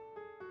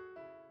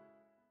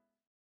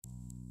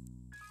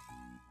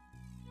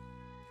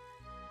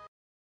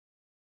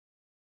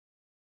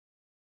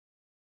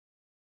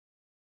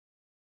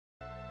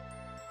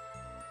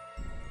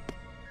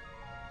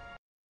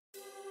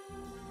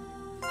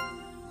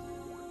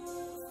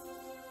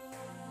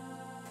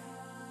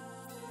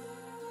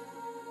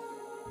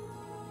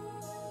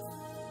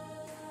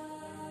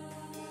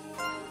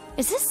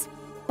 Is this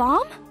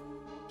Bomb?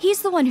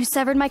 He's the one who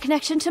severed my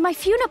connection to my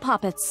Funa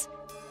puppets.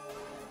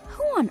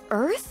 Who on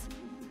earth?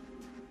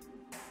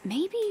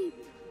 Maybe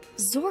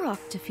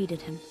Zorok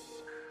defeated him.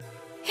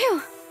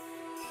 Phew!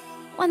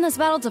 One less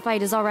battle to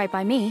fight is alright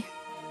by me.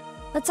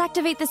 Let's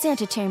activate this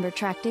antechamber,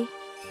 Trakti.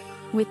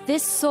 With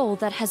this soul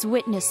that has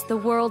witnessed the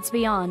worlds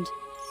beyond,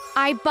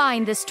 I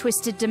bind this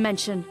twisted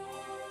dimension.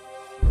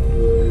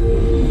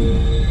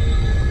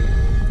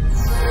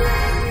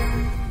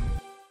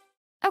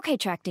 Okay,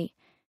 Trakti.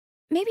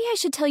 Maybe I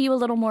should tell you a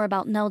little more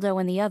about Neldo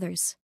and the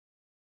others.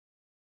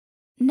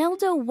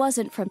 Neldo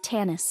wasn't from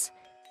Tanis.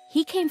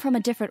 He came from a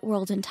different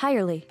world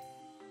entirely.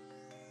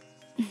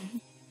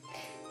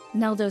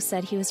 Neldo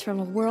said he was from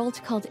a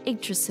world called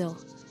Yggdrasil.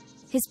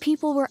 His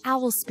people were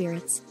owl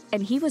spirits,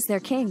 and he was their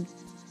king.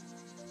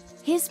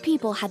 His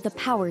people had the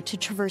power to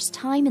traverse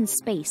time and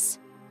space.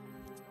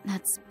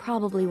 That's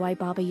probably why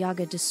Baba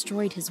Yaga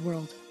destroyed his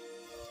world.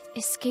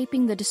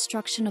 Escaping the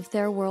destruction of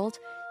their world,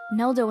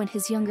 Neldo and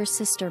his younger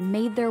sister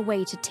made their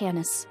way to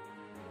Tanis.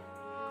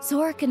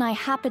 Zorik and I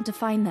happened to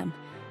find them,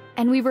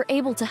 and we were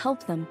able to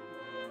help them.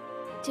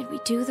 Did we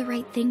do the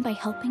right thing by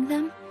helping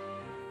them?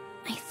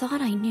 I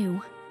thought I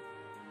knew.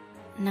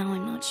 Now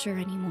I'm not sure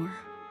anymore.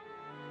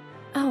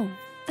 Oh,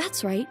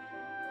 That's right.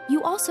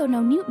 You also know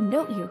Newton,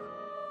 don't you?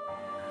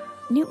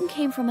 Newton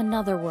came from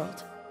another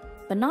world,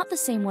 but not the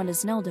same one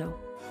as Neldo.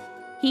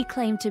 He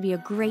claimed to be a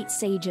great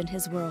sage in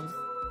his world.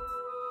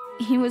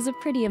 He was a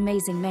pretty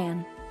amazing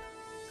man.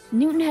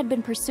 Newton had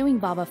been pursuing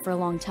Baba for a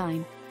long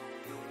time.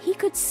 He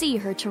could see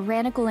her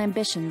tyrannical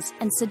ambitions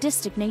and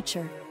sadistic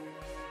nature.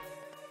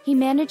 He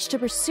managed to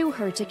pursue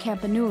her to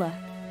Campanula.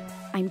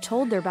 I'm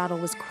told their battle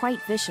was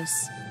quite vicious.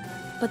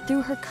 But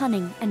through her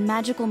cunning and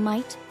magical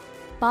might,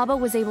 Baba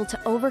was able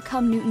to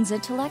overcome Newton's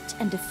intellect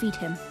and defeat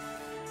him.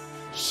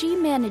 She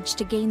managed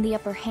to gain the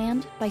upper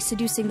hand by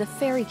seducing the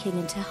Fairy King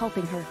into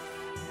helping her.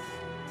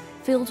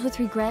 Filled with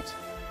regret,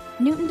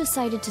 Newton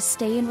decided to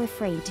stay in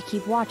Refrain to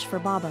keep watch for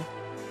Baba.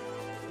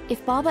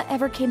 If Baba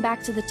ever came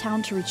back to the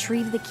town to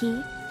retrieve the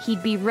key,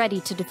 he'd be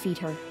ready to defeat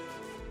her.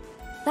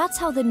 That's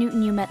how the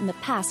Newton you met in the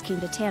past came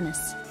to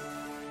Tanis.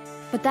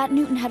 But that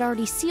Newton had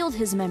already sealed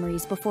his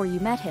memories before you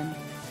met him,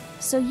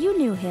 so you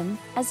knew him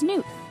as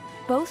Newt.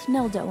 Both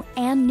Neldo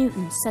and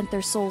Newton sent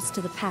their souls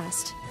to the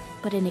past,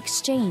 but in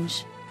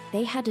exchange,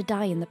 they had to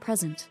die in the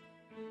present.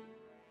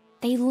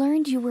 They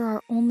learned you were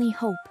our only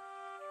hope,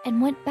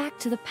 and went back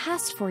to the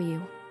past for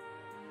you.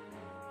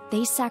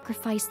 They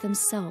sacrificed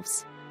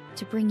themselves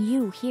to bring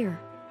you here.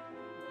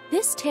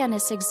 This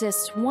Tanis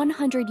exists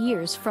 100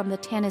 years from the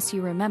Tanis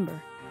you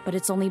remember, but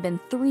it's only been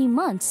 3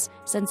 months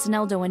since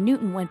Neldo and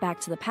Newton went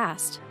back to the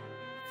past.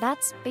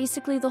 That's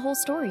basically the whole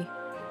story.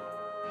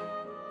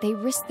 They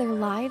risked their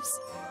lives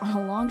on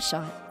a long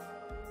shot.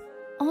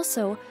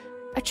 Also,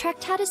 a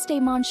Tractatus de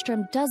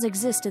Monstrum does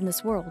exist in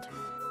this world,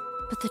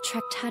 but the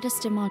Tractatus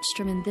de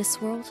Monstrum in this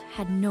world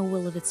had no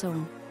will of its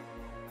own.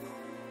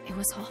 It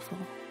was awful.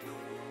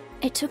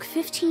 It took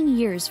 15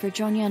 years for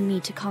Jonya and me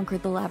to conquer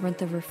the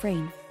Labyrinth of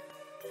Refrain.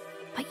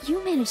 But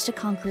you managed to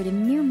conquer it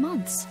in mere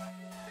months.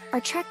 Our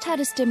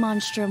Tractatus de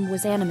Monstrum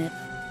was animate,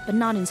 but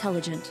not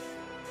intelligent.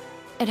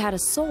 It had a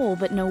soul,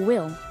 but no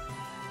will.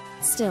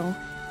 Still,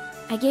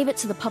 I gave it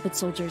to the puppet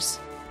soldiers.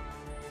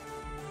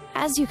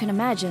 As you can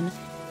imagine,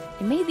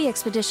 it made the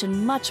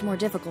expedition much more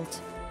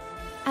difficult.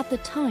 At the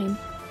time,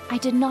 I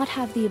did not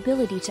have the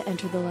ability to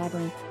enter the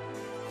labyrinth.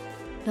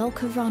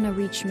 Velkavrana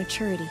reached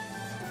maturity,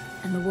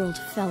 and the world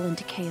fell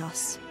into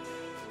chaos.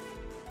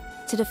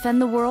 To defend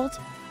the world,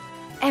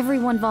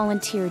 everyone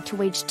volunteered to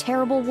wage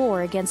terrible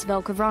war against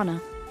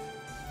Velkavrana.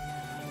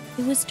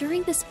 It was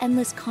during this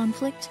endless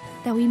conflict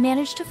that we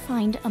managed to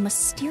find a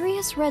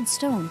mysterious red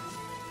stone.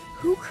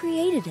 Who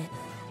created it?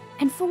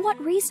 And for what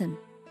reason?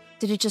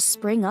 Did it just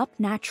spring up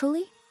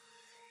naturally?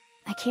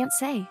 I can't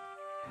say.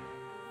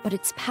 But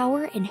its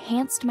power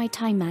enhanced my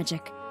time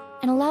magic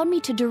and allowed me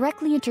to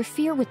directly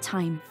interfere with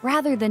time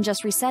rather than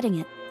just resetting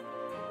it.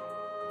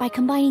 By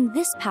combining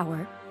this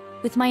power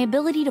with my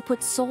ability to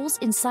put souls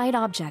inside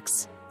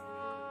objects,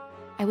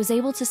 I was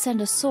able to send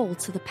a soul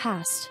to the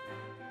past.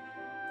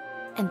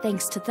 And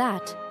thanks to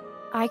that,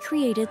 I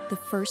created the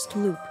first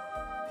loop.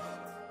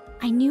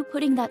 I knew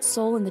putting that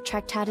soul in the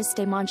Tractatus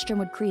de Monstrum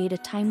would create a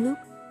time loop,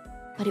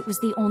 but it was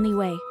the only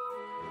way.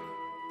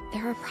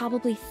 There are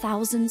probably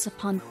thousands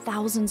upon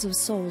thousands of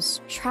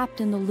souls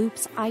trapped in the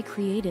loops I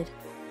created.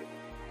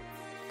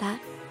 That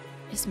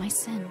is my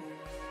sin.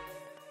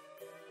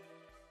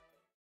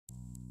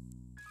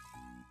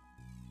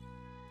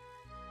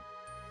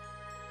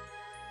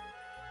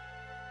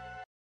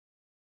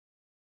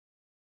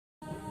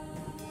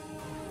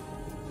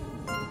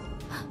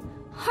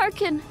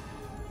 Harkin!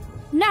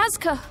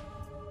 Nazca!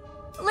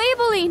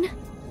 Labeling!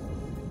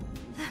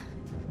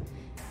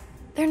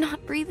 They're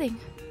not breathing.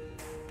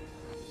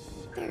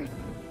 They're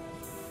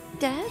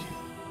dead?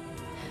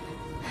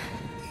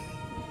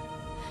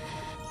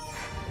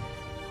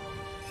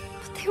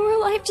 But they were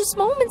alive just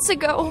moments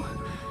ago.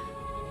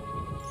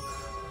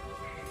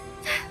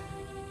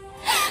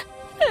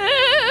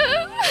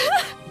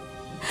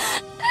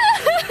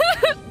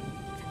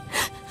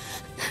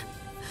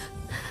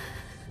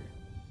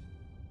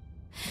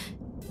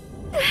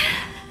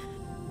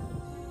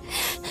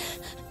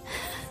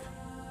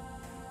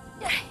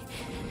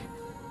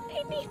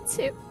 I need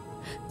to.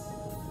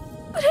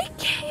 But I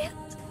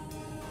can't.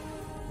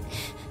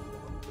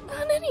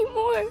 Not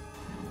anymore.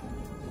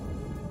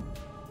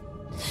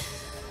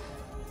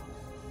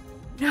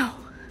 No.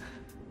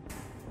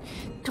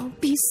 Don't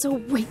be so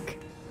weak.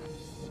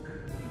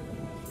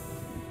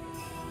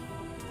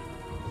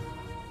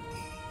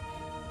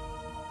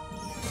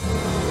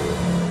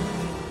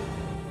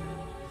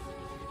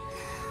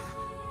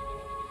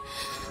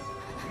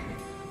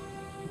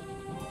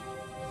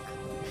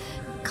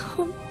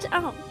 Calm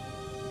down.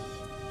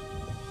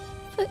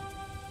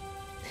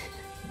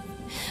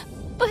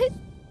 But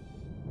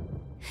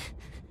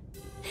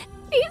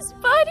these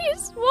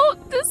bodies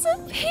won't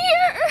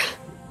disappear.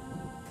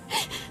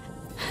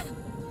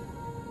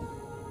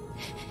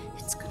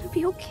 It's gonna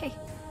be okay.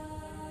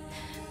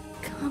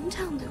 Calm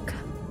down, Luca.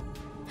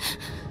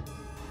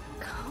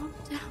 Calm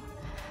down.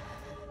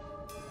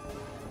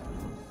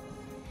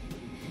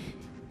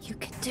 You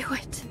can do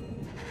it.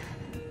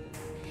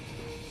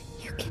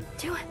 You can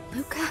do it,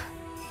 Luca.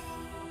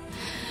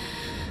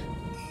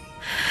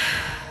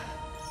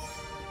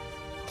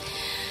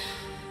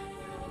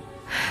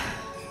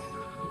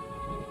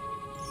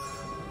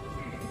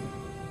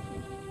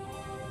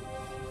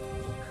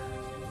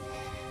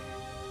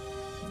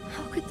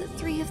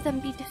 3 of them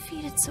be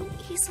defeated so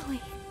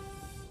easily?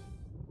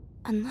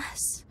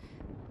 Unless...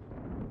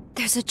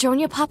 there's a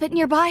Jonia puppet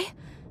nearby?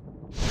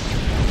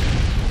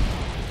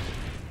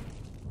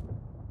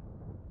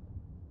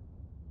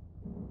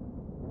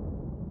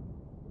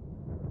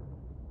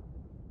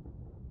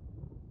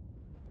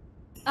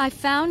 I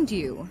found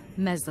you,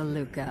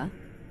 Mesaluka.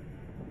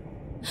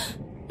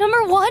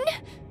 Number 1?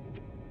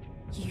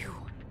 You...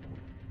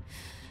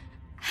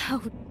 how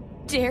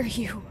dare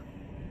you?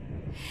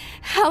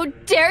 How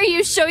dare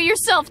you show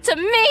yourself to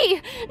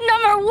me,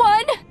 Number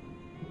 1?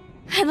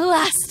 At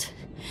last,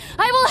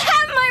 I will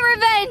have my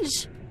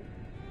revenge!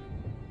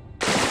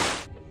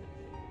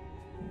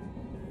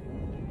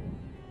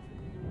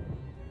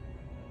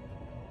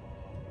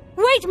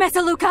 Wait,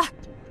 Mesaluka!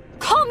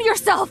 Calm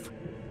yourself!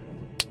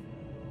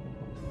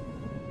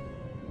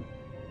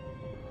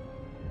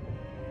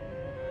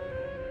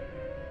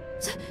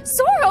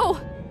 Zoro!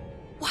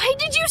 Why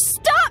did you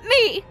stop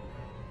me?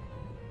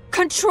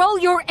 Control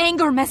your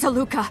anger,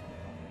 Mesaluka!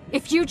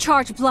 If you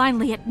charge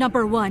blindly at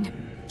Number 1,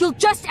 you'll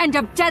just end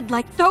up dead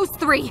like those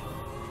 3!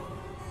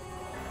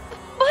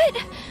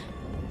 But...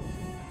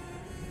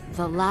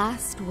 The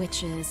last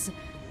witches...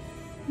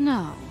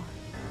 No.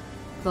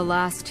 The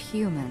last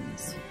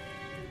humans.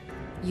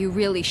 You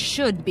really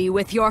should be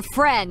with your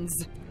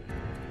friends!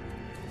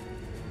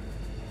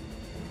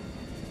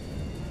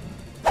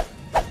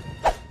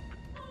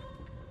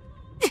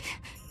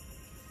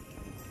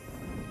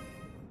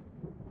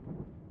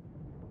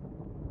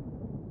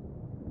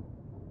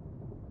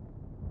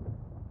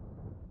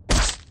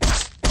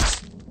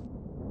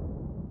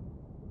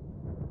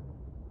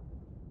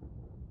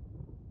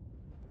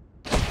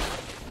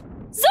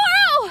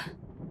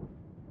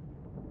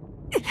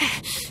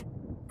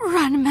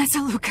 Run,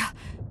 Mesaluka!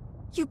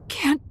 You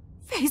can't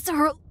face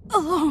her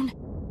alone.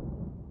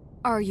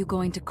 Are you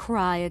going to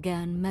cry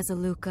again,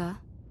 Mesaluka?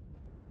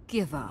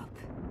 Give up.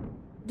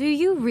 Do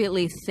you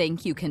really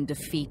think you can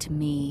defeat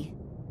me?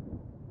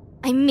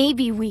 I may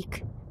be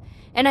weak,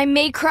 and I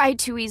may cry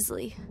too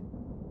easily.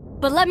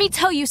 But let me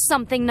tell you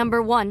something,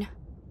 Number 1.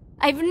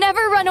 I've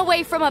never run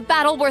away from a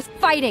battle worth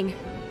fighting.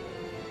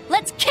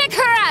 Let's kick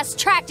her ass,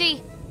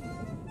 Tracty!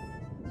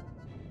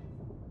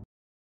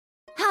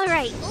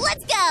 Alright,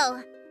 let's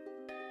go!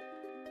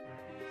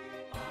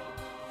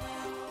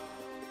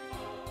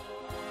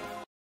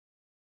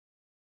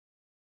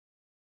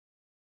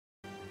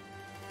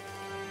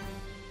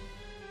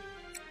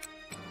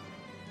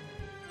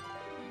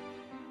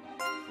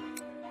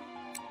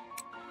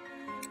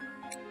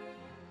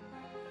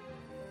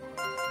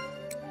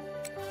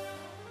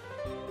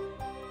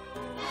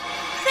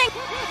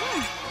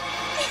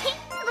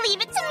 Leave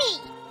it to me!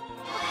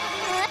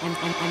 I'm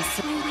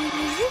so...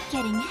 Are you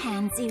getting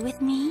handsy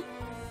with me?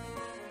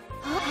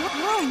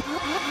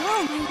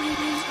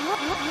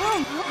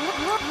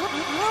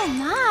 Oh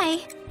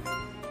my!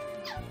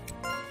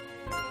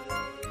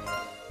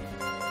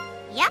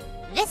 Yep,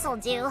 this'll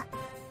do.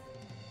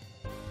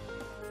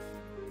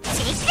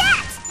 Take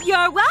that!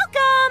 You're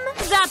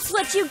welcome! That's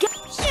what you get!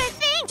 Sure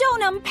thing!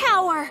 Donum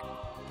power!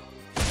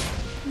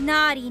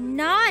 Naughty,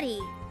 naughty!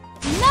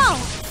 No!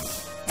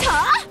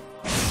 Huh?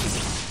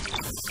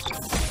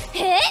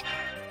 Hit?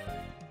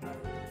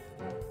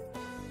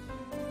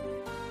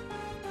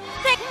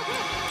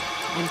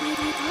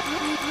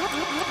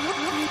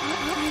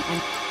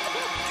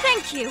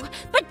 Thank you,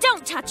 but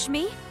don't touch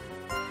me!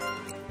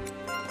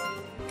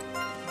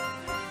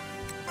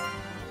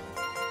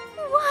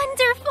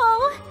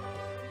 Wonderful!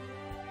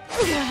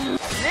 Yeah.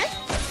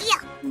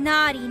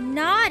 Naughty,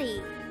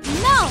 naughty!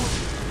 No!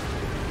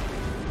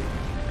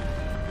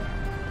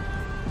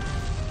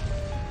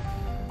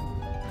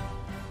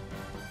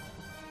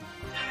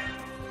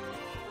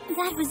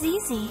 That was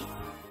easy.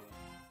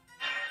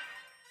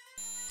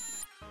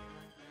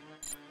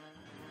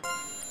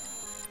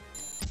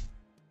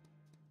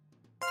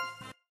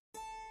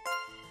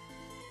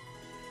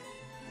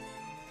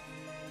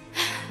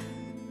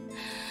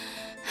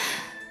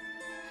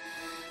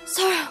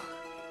 Zoro,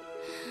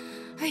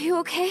 are you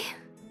okay?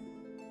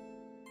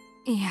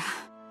 Yeah.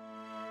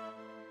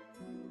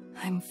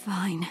 I'm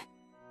fine.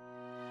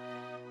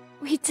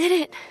 We did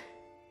it.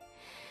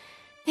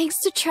 Thanks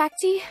to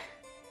Tracty,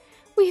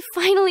 we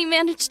finally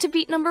managed to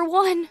beat Number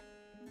 1.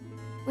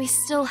 We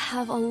still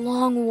have a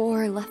long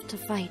war left to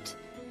fight.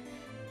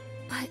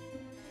 But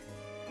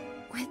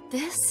with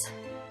this,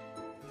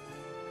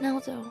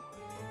 Neldo,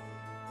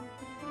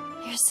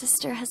 your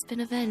sister has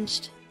been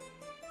avenged.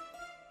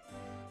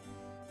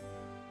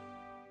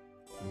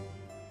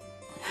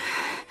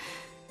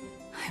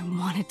 I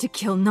wanted to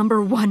kill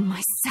Number 1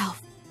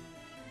 myself.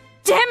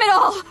 Damn it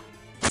all!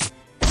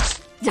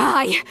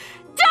 Die!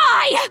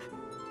 Die!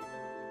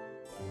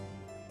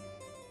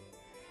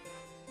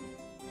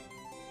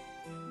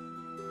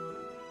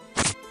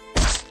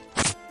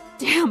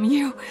 Damn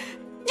you!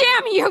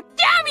 Damn you!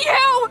 Damn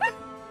you!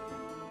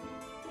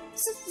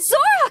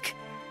 Zorak!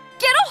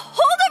 Get a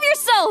hold of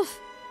yourself!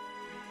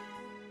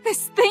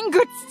 This thing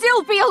could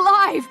still be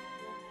alive!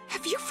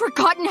 Have you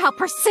forgotten how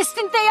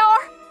persistent they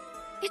are?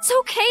 It's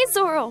okay,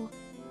 Zoro.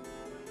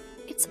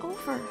 It's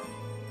over.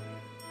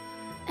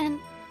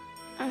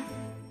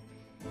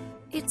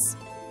 It's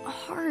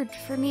hard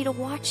for me to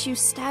watch you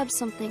stab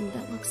something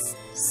that looks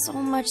so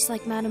much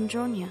like Madame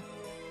Dronia.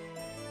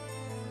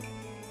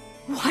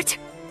 What?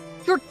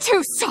 You're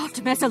too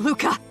soft,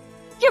 Mesaluka!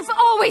 You've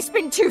always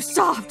been too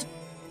soft!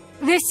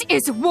 This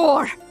is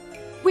war!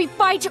 We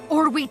fight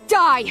or we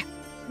die!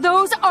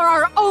 Those are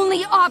our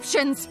only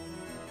options!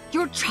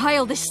 Your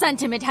childish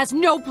sentiment has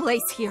no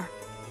place here.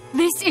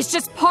 This is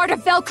just part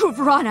of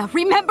Velkuvrana,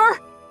 remember?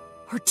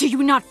 Or do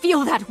you not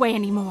feel that way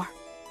anymore?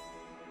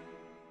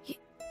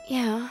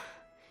 Yeah.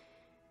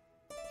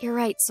 You're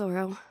right,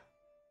 Zoro.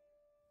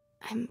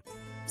 I'm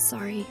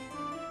sorry.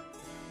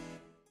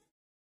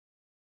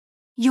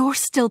 You're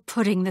still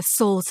putting the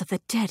souls of the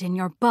dead in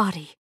your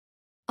body,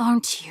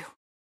 aren't you?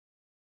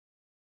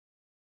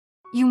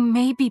 You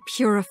may be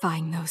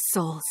purifying those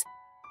souls,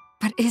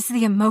 but is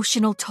the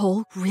emotional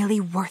toll really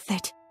worth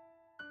it?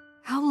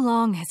 How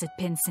long has it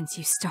been since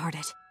you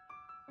started?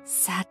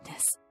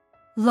 Sadness,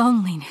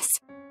 loneliness.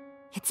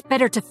 It's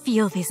better to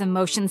feel these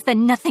emotions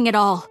than nothing at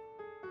all.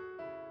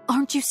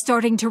 Aren't you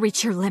starting to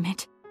reach your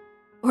limit?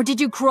 Or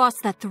did you cross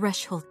that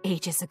threshold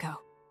ages ago?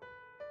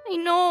 I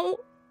know.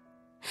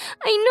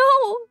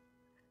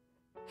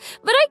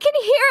 But I can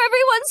hear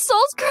everyone's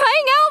souls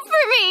crying out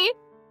for me!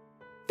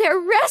 They're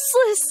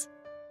restless,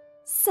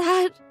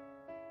 sad,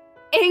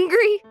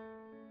 angry.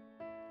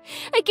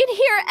 I can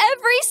hear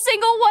every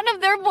single one of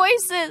their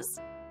voices.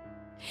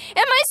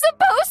 Am I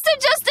supposed to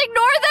just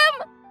ignore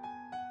them?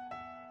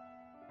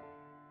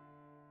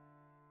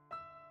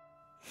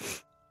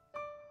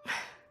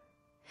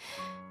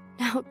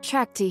 Now,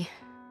 Trakti,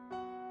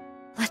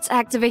 let's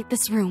activate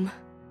this room.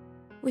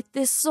 With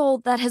this soul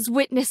that has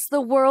witnessed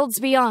the worlds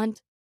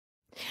beyond,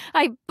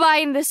 I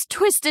bind this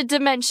twisted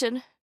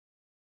dimension.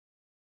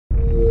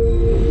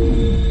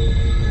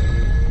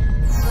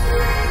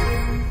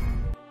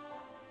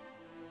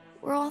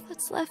 We're all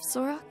that's left,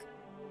 Zorak.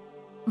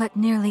 But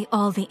nearly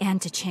all the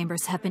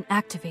antechambers have been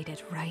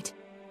activated, right?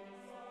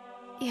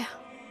 Yeah,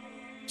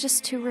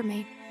 just 2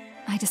 remain.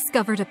 I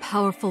discovered a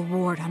powerful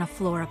ward on a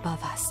floor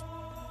above us.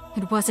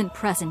 It wasn't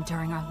present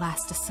during our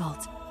last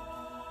assault.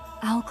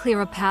 I'll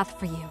clear a path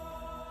for you,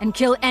 and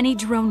kill any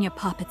Dronia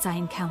puppets I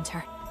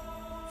encounter.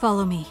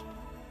 Follow me.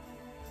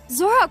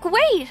 Zorak,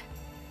 wait!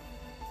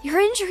 Your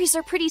injuries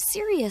are pretty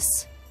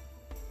serious.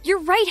 Your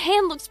right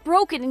hand looks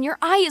broken and your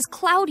eye is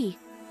cloudy.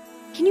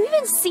 Can you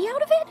even see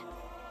out of it?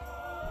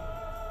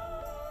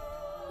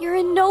 You're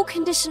in no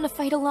condition to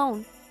fight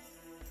alone.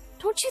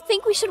 Don't you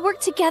think we should work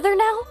together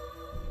now?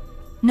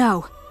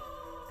 No.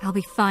 I'll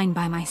be fine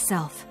by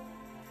myself.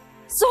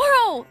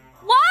 Zoro!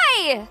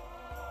 Why?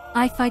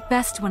 I fight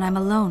best when I'm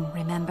alone,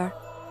 remember?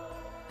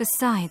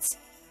 Besides,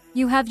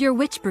 you have your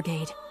witch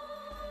brigade.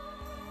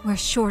 We're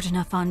short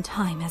enough on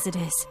time as it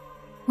is.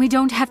 We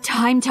don't have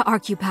time to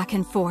argue back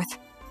and forth.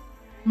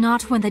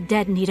 Not when the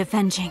dead need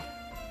avenging.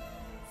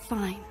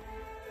 Fine.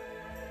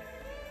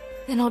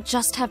 Then I'll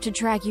just have to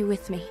drag you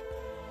with me.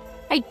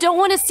 I don't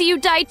want to see you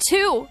die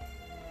too!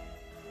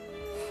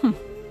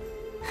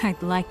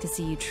 I'd like to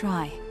see you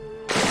try.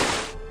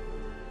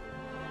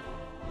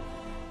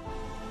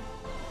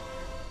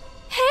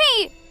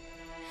 Hey!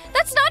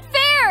 That's not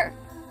fair!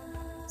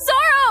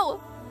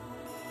 Zoro!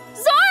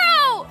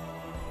 Zoro!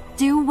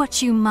 Do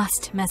what you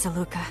must,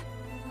 Mesaluka.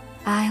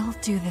 I'll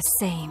do the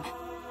same.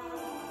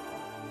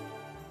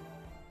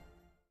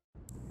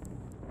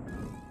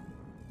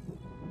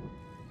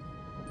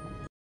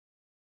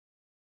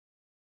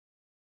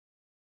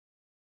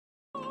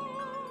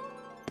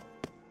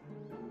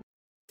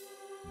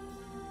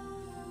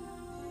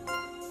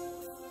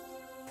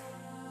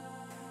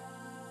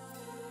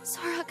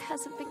 Zorak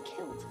hasn't been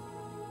killed.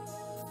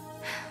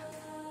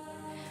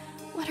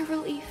 What a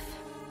relief.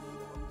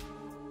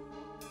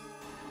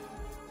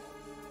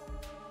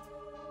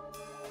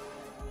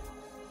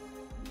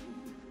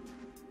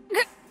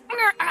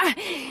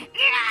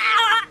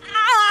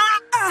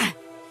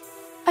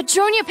 A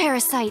Dronia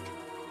parasite!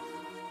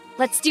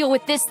 Let's deal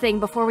with this thing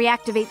before we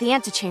activate the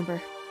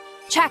antechamber.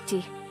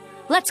 Trakti,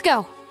 let's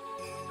go!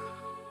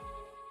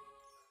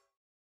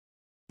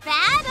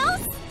 Battle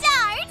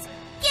start!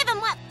 Give him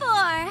what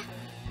for!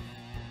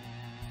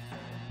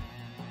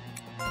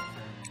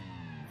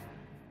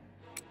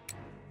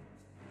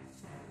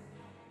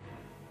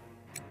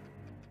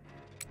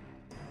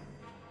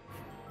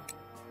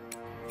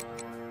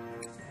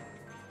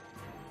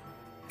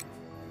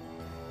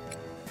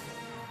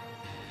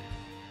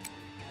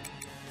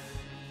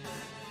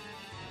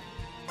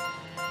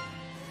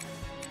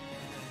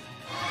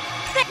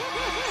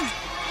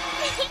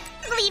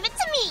 Leave it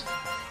to me!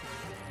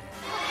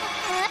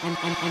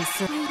 I'm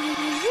certain.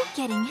 Are you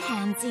getting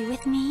handsy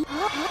with me? Oh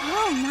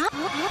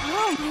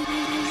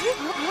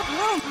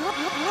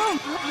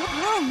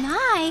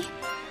my!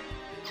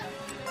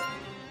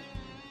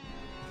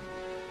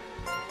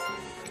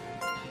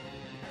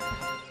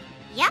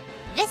 Yep,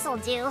 this'll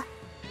do.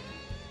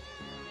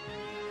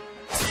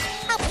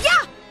 Oh,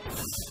 yeah!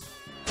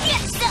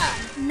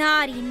 Yes,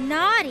 naughty,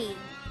 naughty.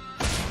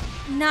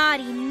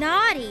 Naughty,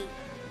 naughty.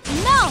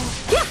 No!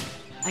 Yeah!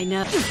 I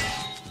know.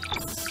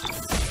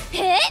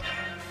 Hit!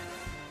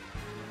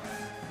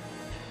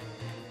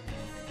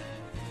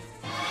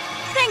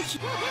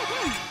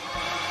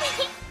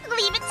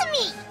 Leave it to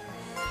me!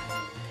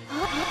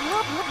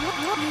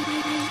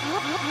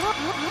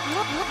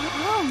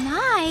 Oh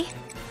my!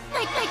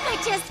 I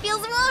just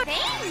feels more.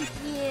 Thank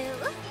you!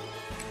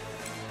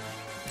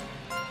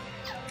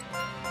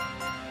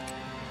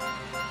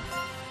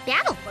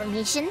 Battle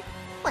formation?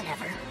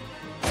 Whatever.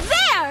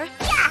 There!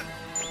 Yeah!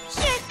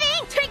 Sure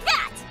thing! Take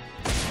that!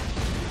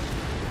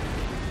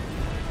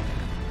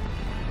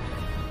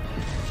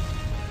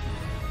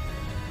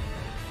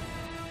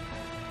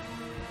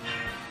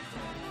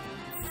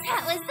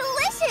 That was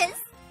delicious!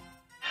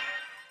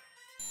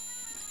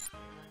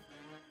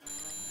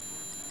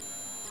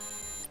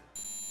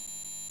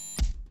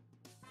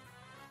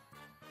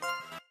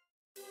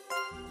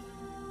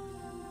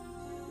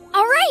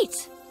 All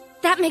right!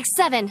 That makes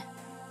 7.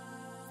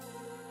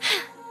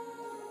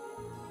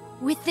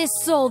 With this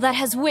soul that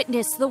has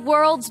witnessed the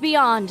worlds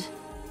beyond,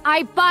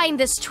 I bind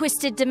this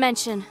twisted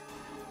dimension.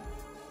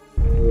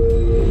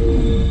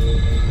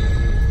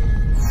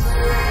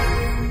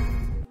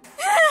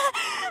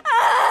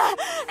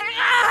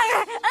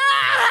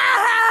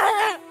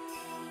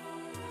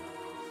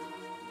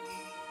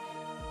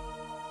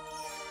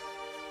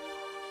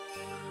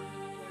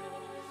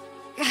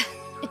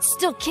 It's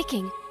still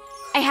kicking.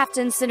 I have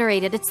to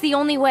incinerate it. It's the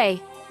only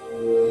way.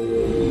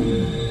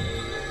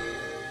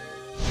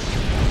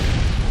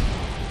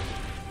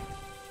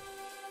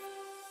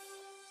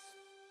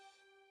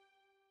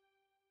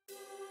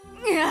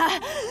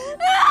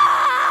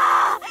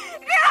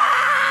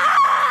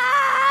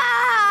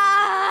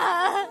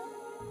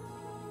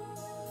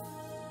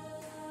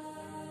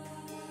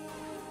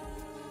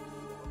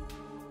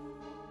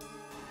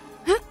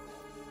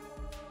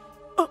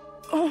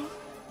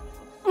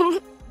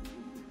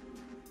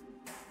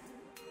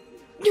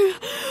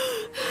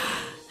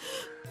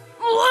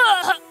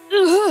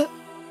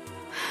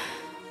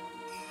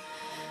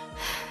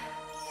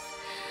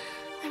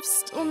 I'm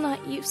still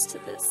not used to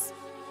this.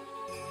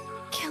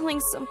 Killing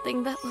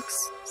something that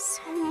looks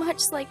so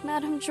much like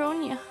Madame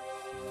Dronia.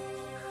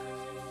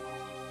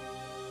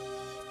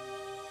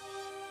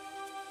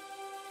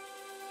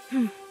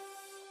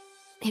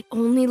 It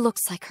only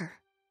looks like her.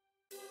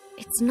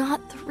 It's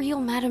not the real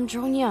Madame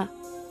Dronia.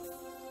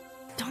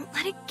 Don't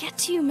let it get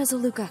to you,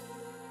 Mizuluka.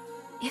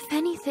 If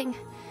anything,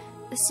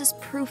 this is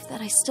proof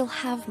that I still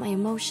have my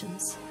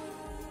emotions.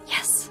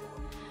 Yes,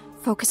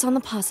 focus on the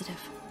positive.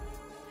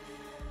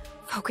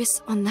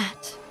 Focus on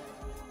that.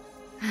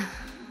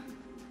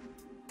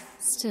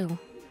 Still,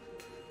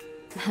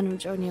 Madame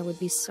Dronia would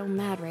be so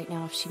mad right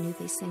now if she knew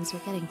these things were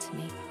getting to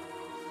me.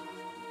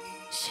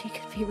 She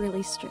could be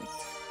really strict.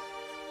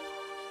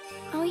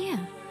 Oh yeah.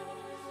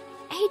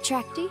 Hey,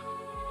 Trakti.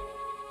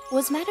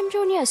 Was Madame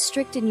Dronia as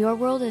strict in your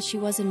world as she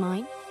was in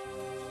mine?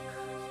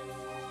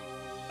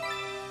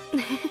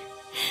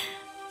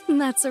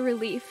 That's a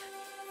relief.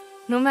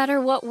 No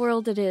matter what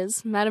world it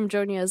is, Madame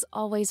Dronia is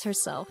always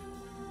herself.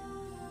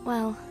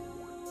 Well,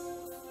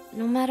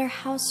 no matter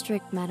how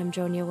strict Madame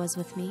Dronia was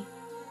with me,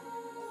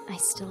 I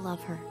still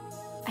love her.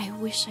 I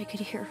wish I could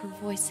hear her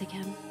voice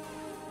again.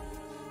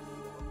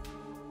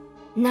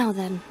 Now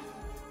then,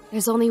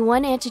 there's only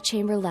one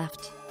antechamber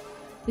left.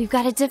 We've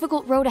got a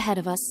difficult road ahead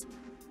of us,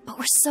 but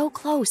we're so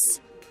close.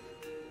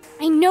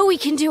 I know we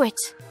can do it!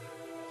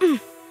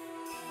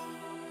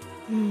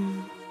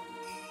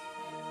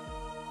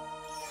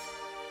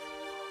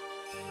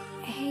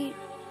 Hey,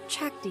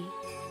 Trakti.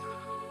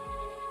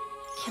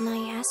 Can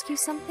I ask you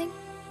something?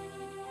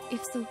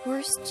 If the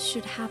worst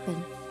should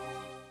happen,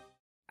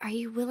 are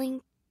you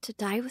willing to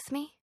die with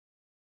me?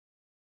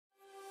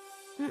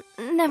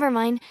 Never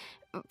mind.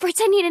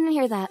 Pretend you didn't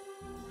hear that.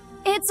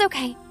 It's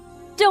okay.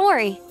 Don't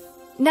worry.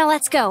 Now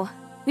let's go.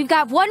 We've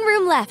got one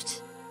room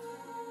left.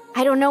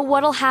 I don't know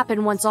what'll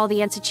happen once all the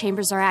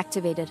antechambers are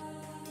activated,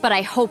 but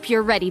I hope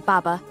you're ready,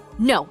 Baba.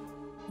 No,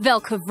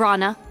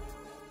 Velkavrana.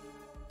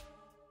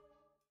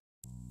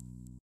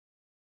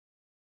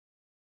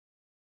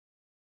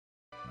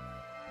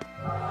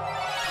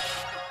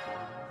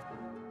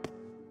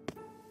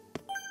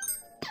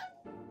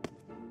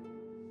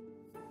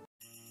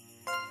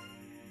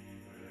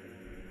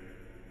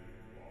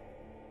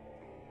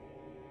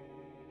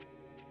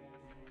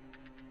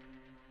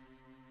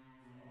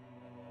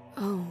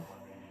 Oh.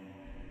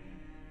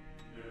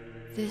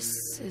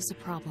 This is a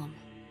problem.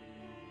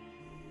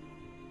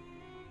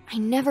 I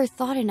never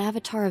thought an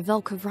avatar of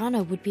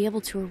Velkavrana would be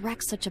able to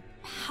erect such a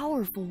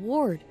powerful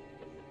ward.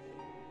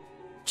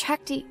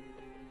 Trakti,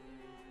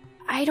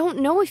 I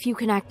don't know if you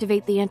can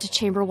activate the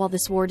antechamber while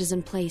this ward is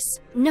in place.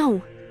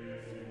 No,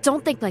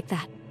 don't think like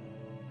that.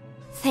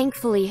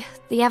 Thankfully,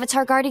 the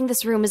avatar guarding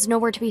this room is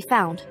nowhere to be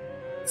found.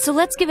 So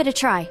let's give it a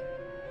try.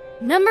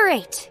 Number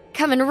 8,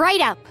 coming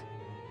right up.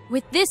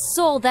 With this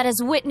soul that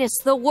has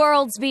witnessed the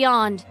worlds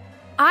beyond,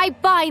 I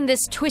bind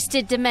this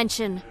twisted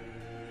dimension.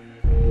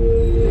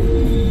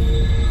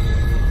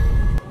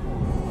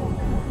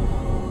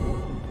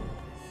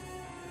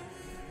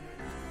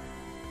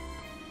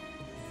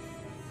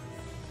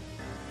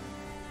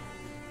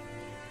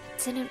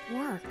 It didn't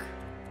work.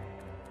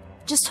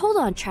 Just hold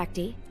on,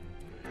 Trakti.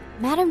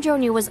 Madame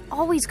Dronia was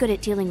always good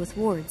at dealing with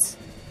wards.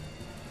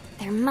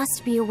 There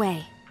must be a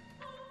way.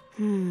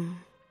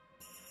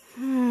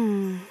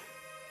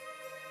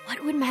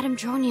 What would Madame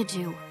Dronia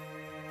do?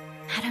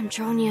 Madame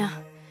Dronia...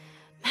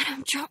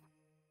 Madame Dro...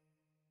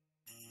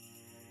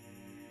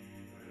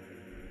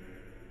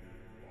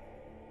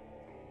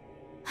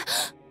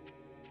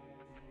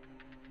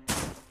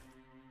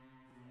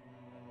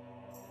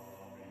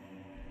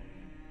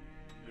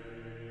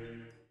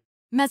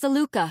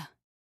 Mesaluka!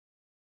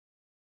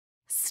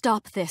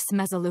 Stop this,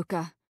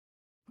 Mesaluka.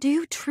 Do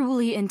you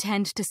truly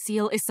intend to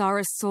seal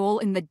Isara's soul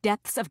in the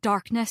depths of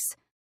darkness?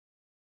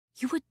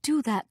 You would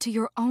do that to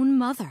your own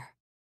mother.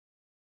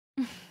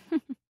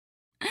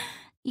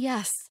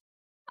 Yes,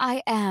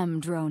 I am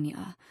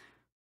Dronia.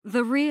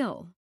 The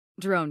real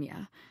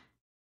Dronia.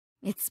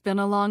 It's been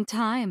a long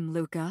time,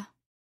 Luca.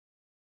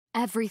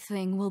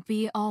 Everything will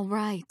be all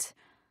right.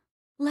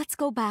 Let's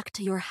go back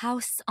to your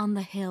house on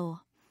the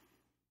hill.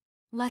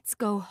 Let's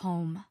go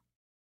home.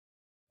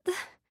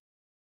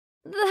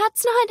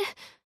 That's not...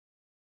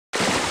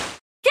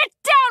 Get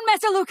down,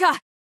 Mesaluka!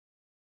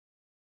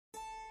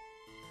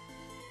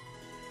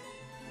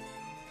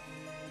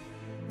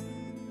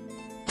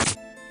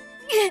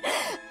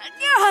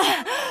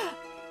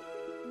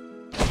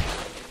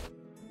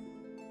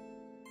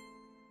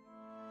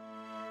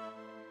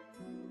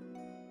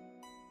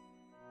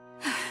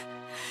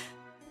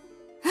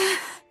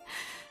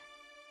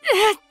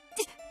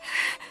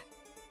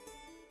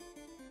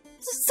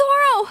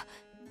 Zoro!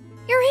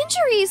 Your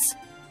injuries!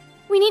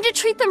 We need to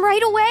treat them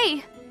right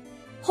away.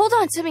 Hold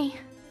on to me.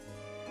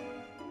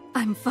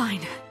 I'm fine.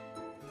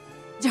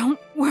 Don't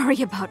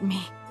worry about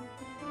me.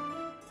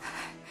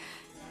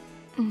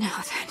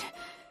 Now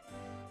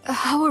then,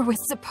 how are we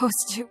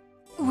supposed to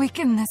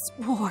weaken this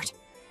ward?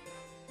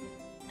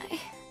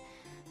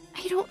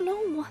 I don't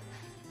know.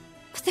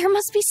 But there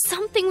must be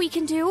something we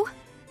can do.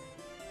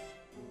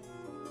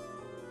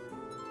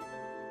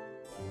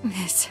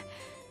 This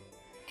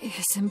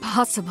is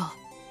impossible.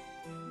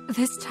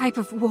 This type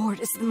of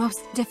ward is the most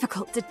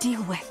difficult to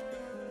deal with.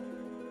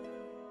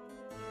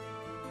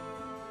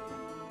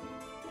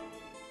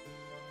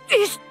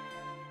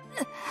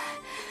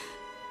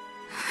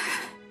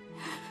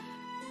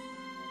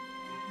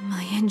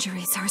 My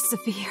injuries are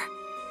severe.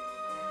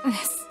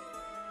 This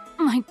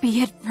might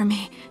be it for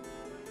me.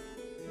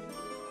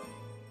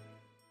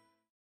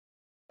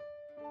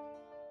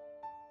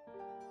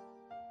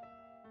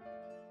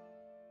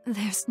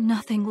 There's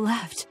nothing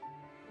left.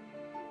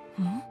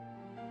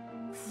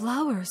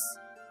 Flowers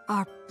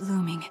are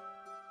blooming.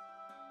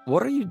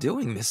 What are you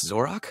doing, Miss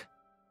Zorak?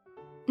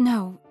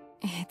 No,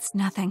 it's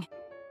nothing.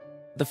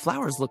 The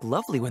flowers look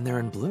lovely when they're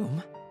in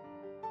bloom.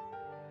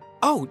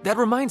 Oh, that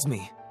reminds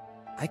me.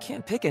 I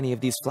can't pick any of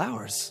these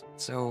flowers,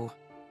 so...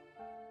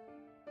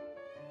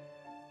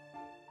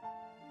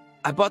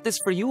 I bought this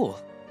for Yule,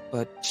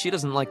 but she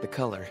doesn't like the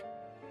color.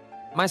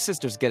 My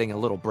sister's getting a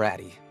little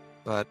bratty,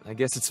 but I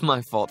guess it's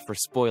my fault for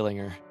spoiling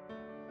her.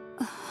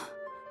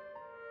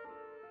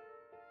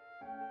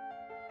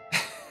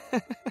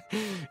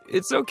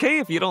 It's okay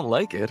if you don't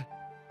like it.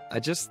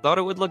 I just thought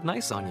it would look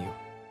nice on you.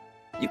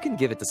 You can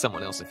give it to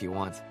someone else if you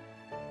want.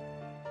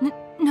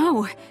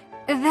 No,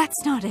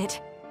 that's not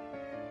it.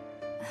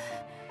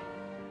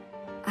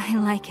 I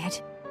like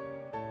it.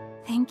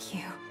 Thank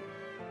you.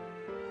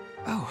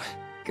 Oh,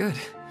 good.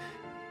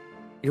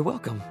 You're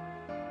welcome.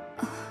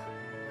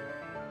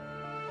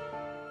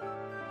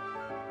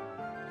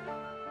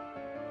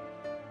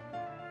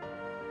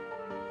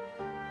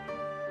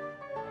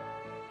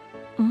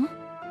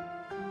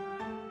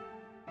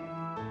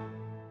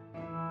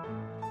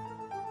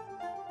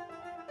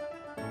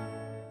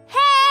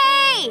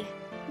 Hey!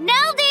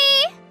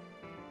 Neldy!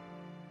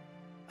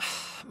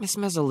 Miss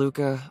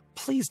Mesaluka,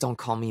 please don't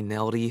call me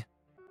Neldy.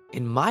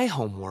 In my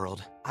home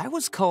world, I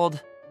was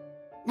called...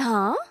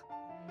 Huh?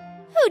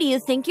 Who do you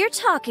think you're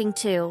talking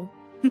to?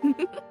 Who do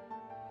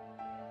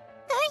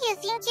you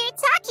think you're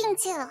talking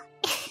to?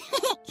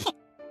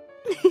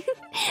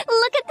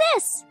 Look at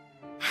this!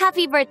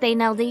 Happy birthday,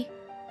 Neldy.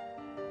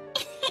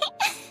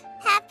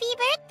 Happy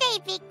birthday,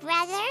 big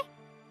brother.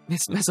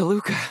 Miss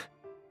Mesaluka.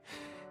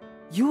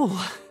 Yule.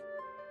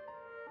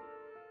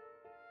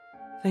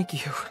 Thank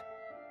you.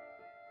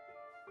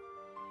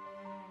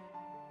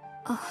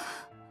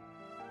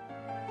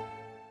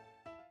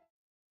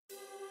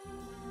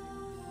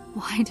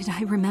 Why did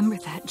I remember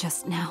that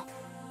just now?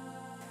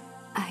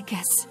 I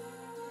guess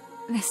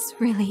this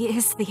really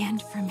is the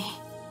end for me.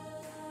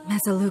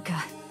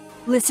 Mesaluka,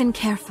 listen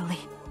carefully.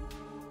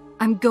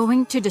 I'm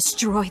going to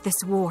destroy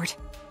this ward.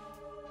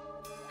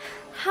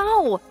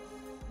 How?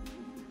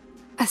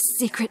 A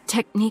secret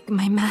technique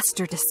my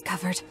master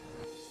discovered.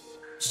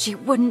 She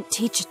wouldn't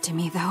teach it to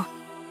me, though.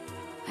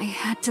 I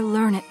had to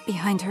learn it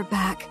behind her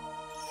back.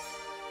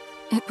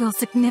 It will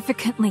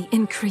significantly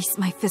increase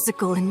my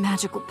physical and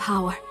magical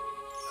power,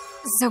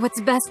 so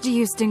it's best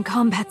used in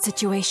combat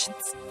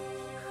situations.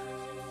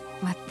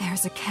 But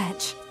there's a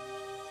catch.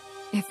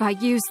 If I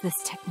use this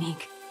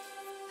technique,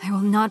 I will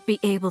not be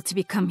able to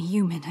become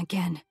human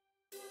again.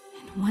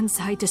 And once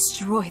I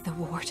destroy the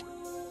ward,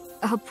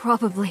 I'll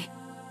probably...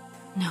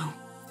 No,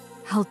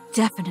 I'll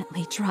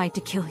definitely try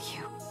to kill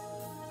you.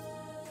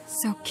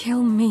 So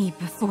kill me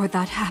before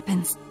that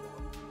happens.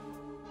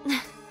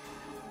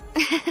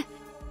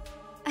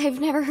 I've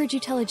never heard you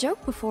tell a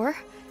joke before.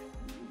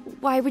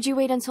 Why would you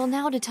wait until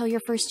now to tell your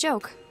first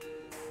joke?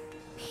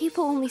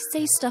 People only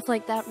say stuff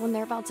like that when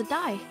they're about to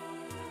die.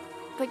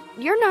 But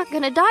you're not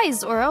gonna die,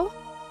 Zoro.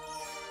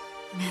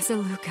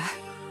 Mesaluka,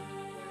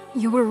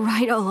 you were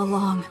right all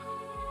along.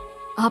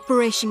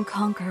 Operation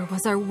Conquer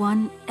was our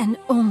one and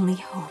only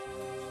hope.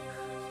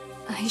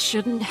 I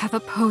shouldn't have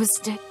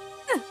opposed it.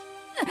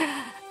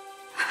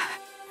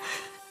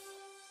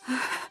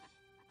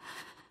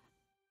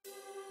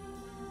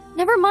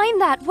 Never mind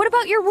that. What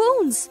about your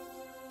wounds?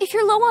 If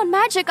you're low on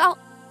magic, I'll...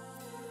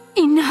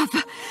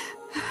 Enough!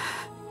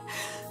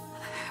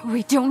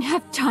 We don't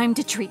have time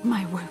to treat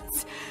my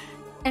wounds.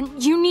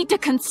 And you need to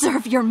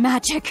conserve your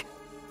magic.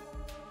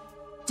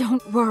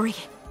 Don't worry.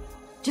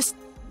 Just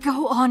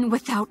go on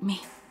without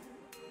me.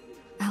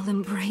 I'll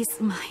embrace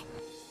my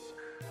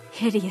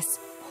hideous,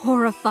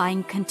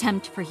 horrifying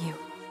contempt for you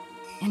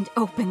and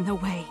open the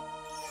way.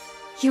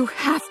 You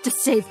have to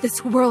save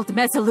this world,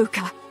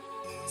 Mesaluka.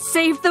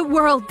 Save the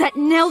world that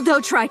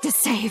Neldo tried to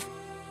save.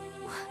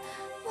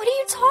 What are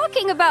you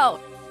talking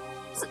about?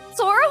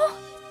 Zoro?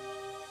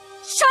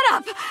 Shut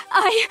up!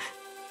 I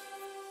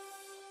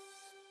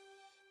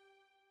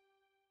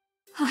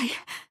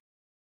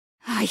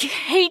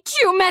hate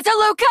you,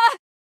 Mesaluka!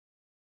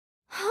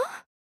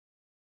 Huh?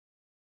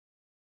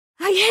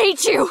 I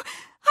hate you!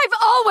 I've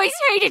always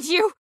hated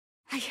you!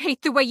 I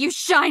hate the way you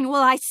shine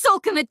while I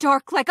sulk in the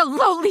dark like a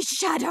lowly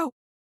shadow.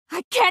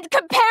 I can't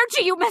compare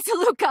to you,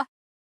 Mesaluka!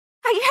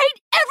 I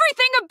hate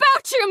everything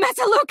about you,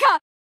 Mesaluka!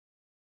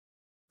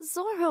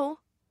 Zoro,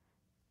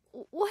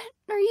 what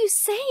are you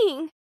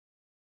saying?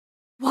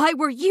 Why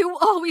were you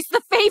always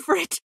the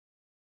favorite?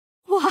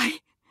 Why?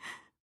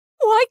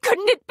 Why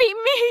couldn't it be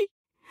me?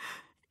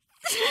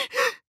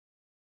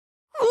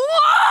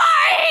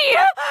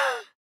 Why?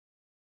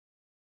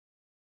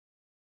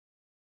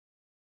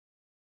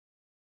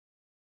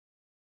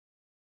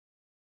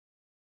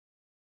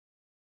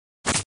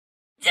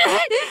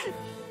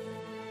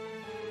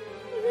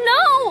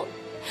 No!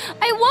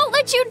 I won't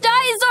let you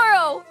die,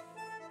 Zoro!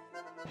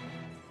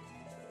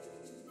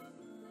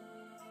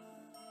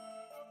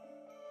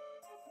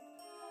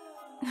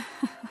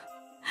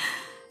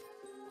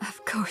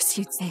 Of course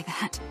you'd say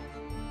that.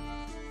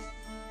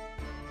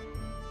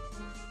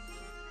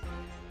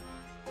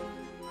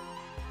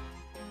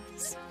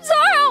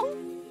 Zoro!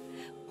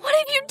 What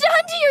have you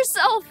done to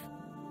yourself?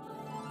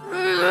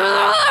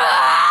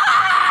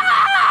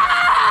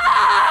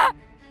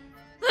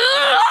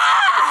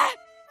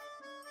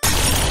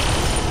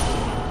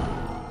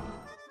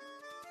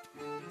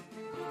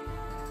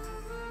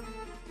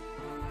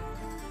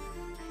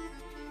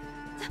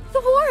 The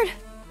ward!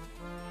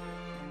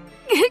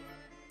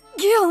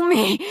 Kill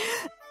me,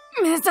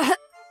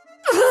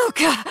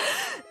 Mesaluka.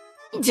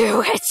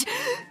 Do it.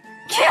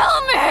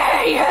 Kill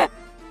me.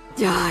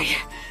 Die.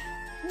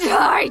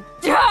 Die,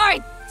 die,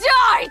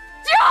 die,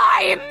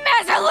 die,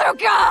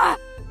 Mesaluka!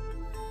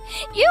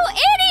 You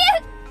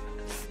idiot!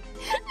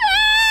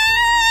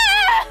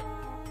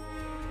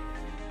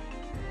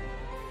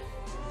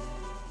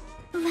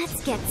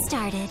 Let's get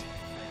started.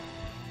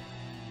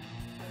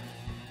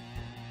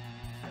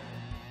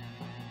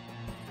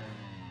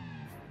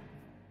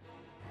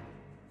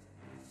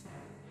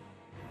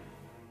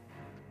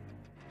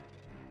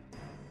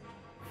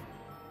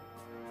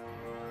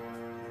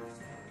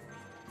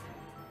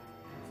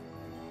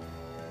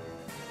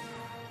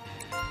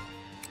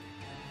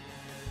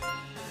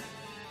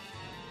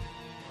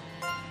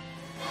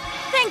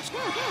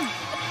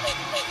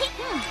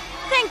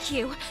 Thank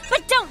you,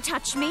 but don't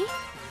touch me.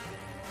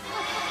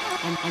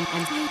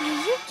 Are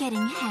you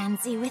getting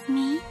handsy with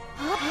me?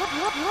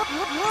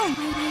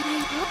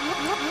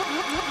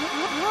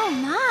 Oh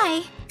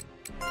my!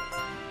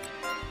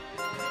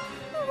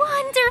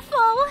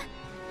 Wonderful!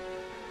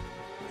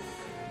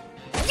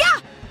 Yeah!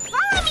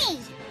 Follow me!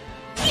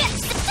 Yes!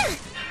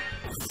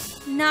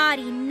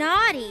 Naughty,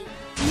 naughty!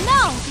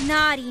 No!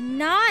 Naughty,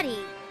 naughty!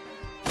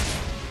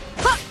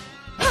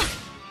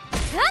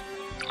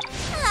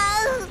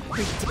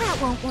 That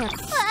won't work.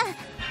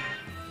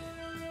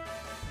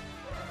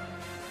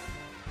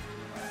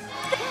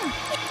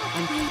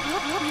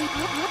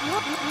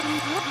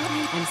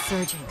 I'm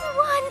surging.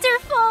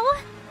 Wonderful!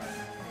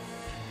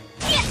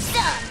 Yes,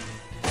 sir!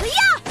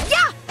 Yeah!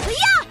 Yeah!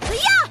 Yeah!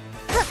 Yeah!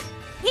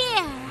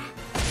 Here!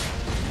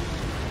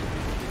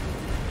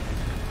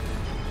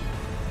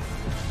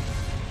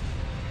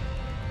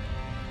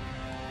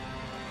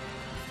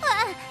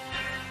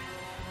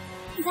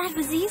 That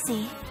was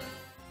easy.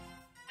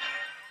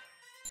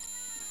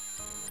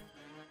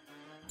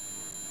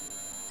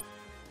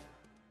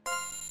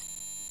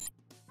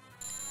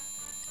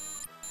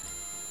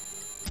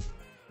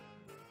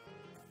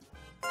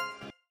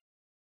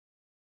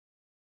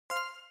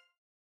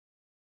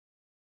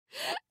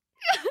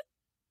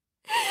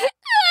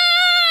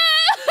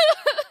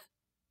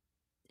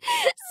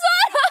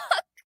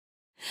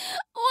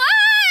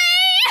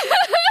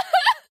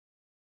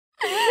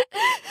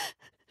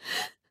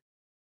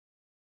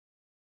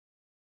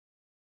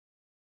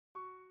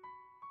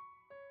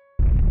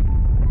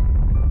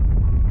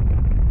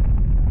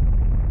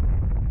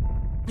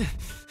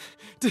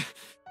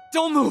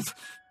 Don't move!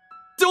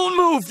 Don't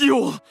move,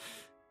 Yule!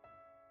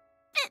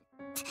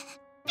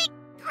 Big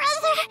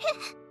brother!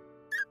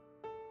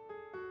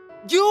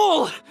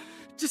 Yule!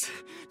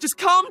 Just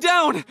calm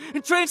down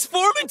and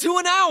transform into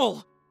an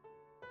owl!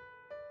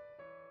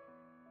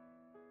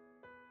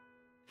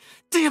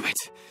 Damn it!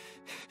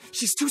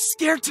 She's too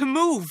scared to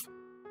move!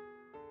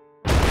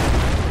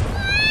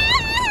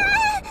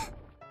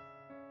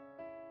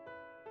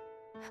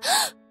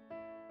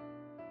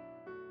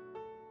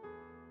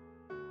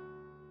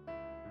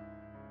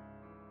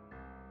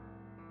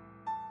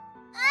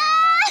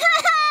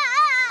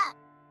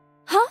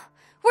 Huh?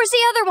 Where's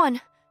the other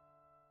one?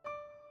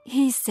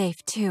 He's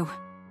safe too.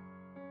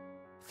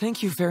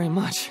 Thank you very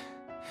much.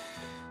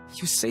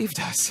 You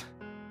saved us.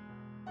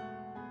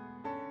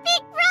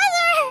 Big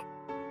brother!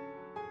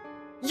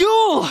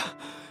 Yule!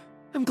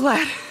 I'm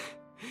glad.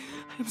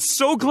 I'm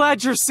so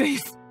glad you're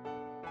safe.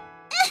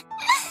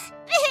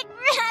 Big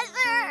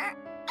brother!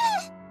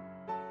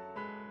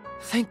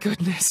 Thank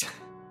goodness.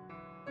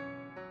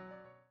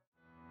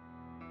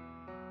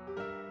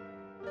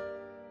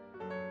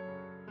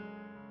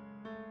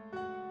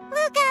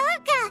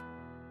 Luca!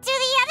 Do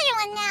the other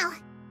one now!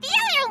 The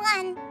other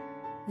one!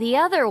 The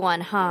other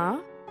one, huh?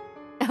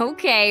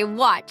 Okay,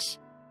 watch.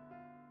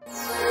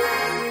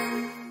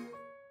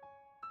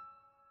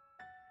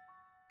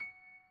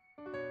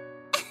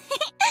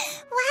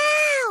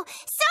 Wow!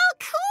 So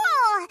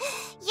cool!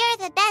 You're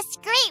the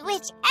best great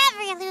witch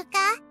ever,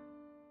 Luca!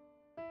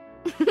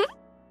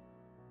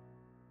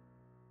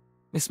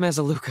 Miss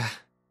Mezzaluca,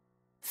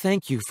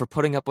 thank you for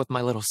putting up with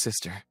my little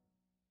sister.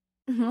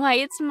 Why,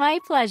 it's my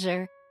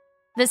pleasure.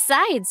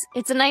 Besides,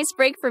 it's a nice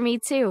break for me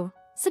too,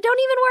 so don't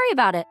even worry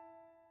about it.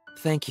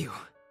 Thank you.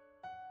 Luca,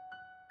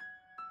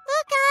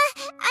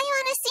 I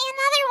want to see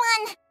another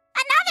one!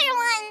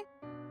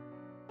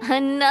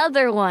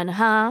 Another one,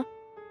 huh?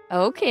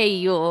 Okay,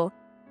 Yule.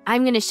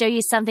 I'm gonna show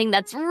you something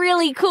that's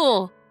really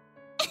cool.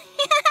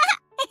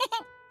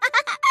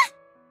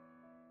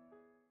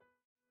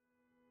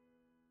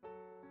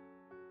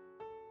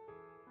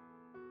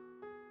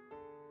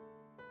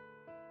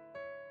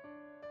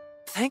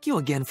 Thank you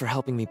again for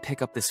helping me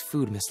pick up this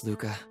food, Miss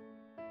Luca.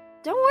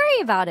 Don't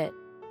worry about it.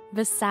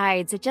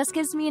 Besides, it just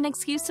gives me an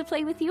excuse to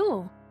play with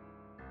Yule.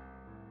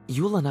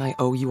 Yule and I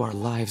owe you our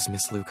lives,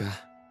 Miss Luca.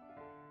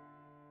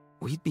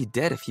 We'd be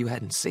dead if you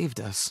hadn't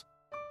saved us.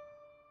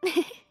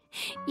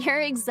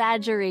 You're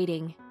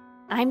exaggerating.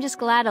 I'm just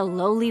glad a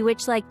lowly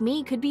witch like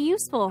me could be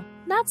useful,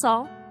 that's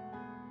all.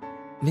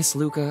 Miss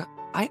Luca,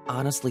 I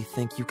honestly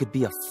think you could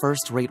be a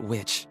first-rate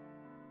witch.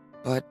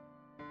 But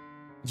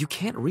you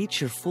can't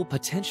reach your full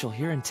potential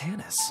here in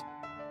Tanis.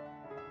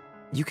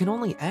 You can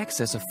only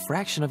access a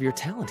fraction of your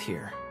talent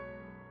here.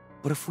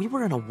 But if we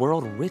were in a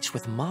world rich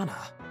with mana,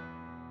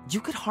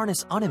 you could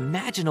harness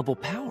unimaginable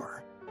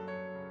power.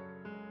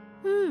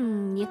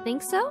 You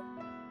think so?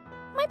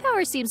 My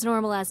power seems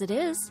normal as it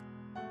is.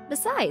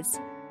 Besides,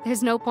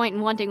 there's no point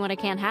in wanting what I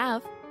can't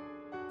have.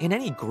 In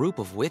any group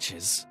of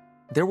witches,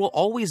 there will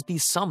always be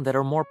some that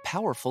are more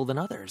powerful than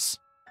others.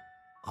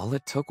 All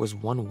it took was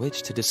one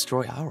witch to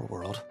destroy our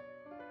world.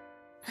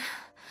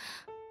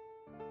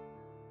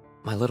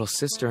 My little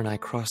sister and I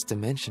crossed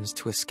dimensions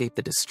to escape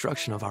the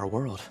destruction of our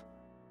world.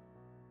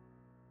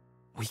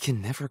 We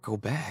can never go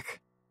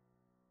back.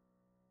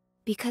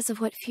 Because of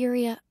what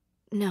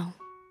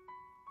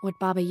what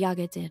Baba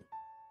Yaga did.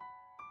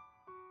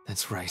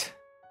 That's right.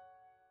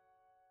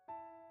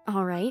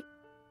 All right.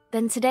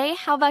 Then today,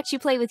 how about you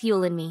play with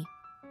Yule and me?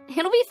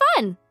 It'll be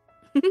fun!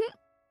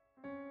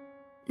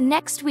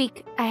 Next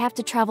week, I have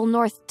to travel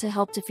north to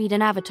help defeat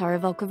an avatar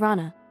of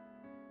Volcarana.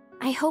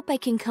 I hope I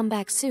can come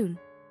back soon.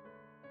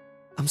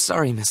 I'm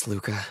sorry, Miss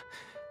Luca.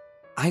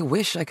 I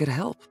wish I could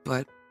help,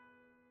 but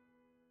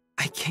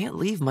I can't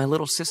leave my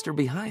little sister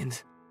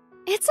behind.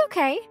 It's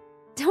okay.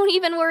 Don't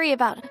even worry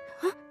about it.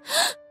 Huh?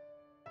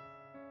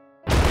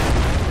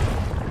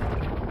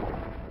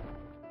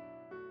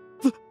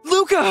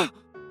 Luca!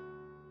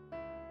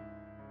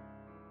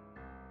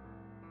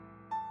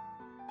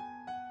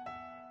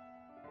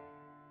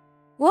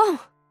 Whoa!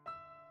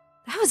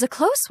 That was a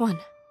close one.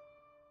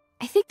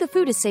 I think the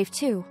food is safe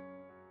too.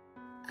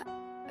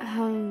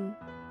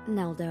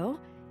 Neldo,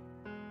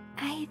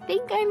 I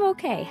think I'm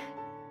okay.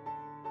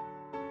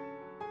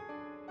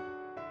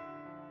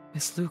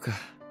 Miss Luca.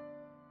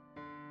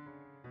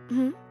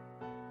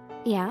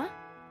 Yeah?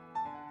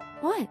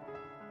 What?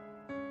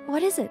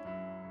 What is it?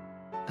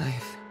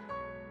 I've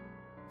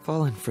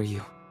fallen for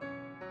you.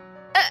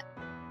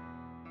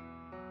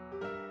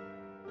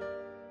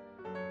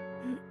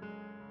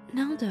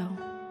 Neldo.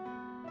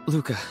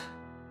 Luca,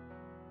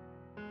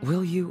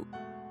 will you...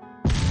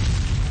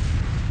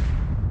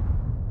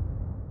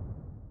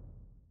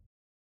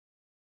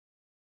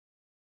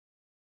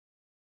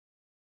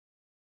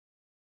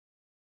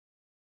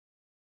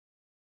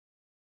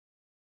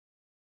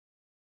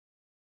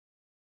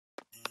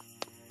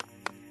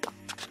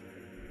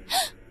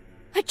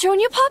 A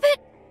Jonia puppet?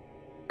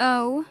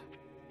 Oh,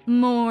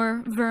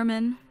 more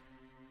vermin.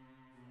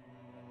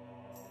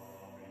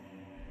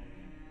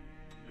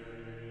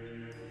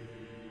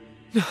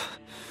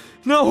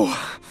 No!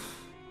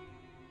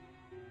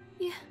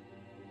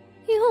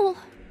 You'll...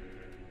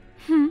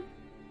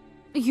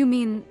 You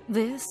mean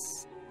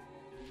this?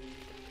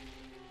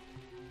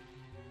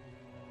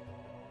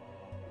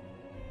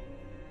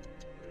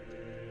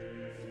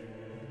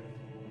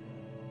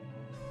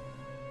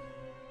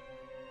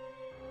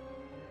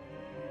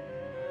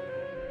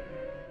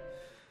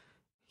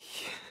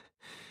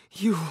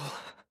 Yule.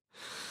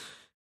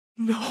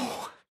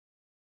 No.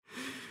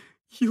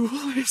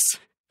 Yule is...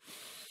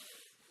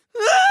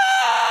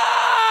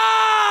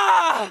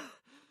 Ah!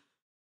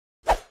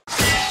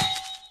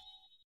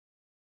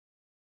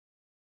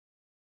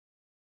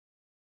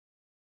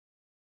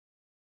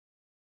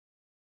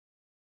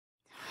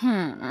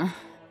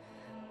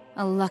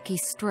 A lucky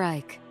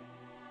strike.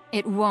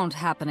 It won't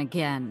happen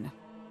again.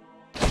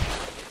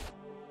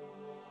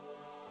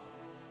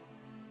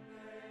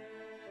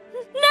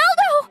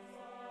 Naldo!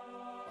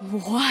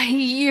 Why,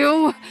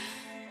 you...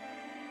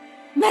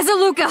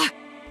 Mesaluka!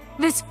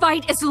 This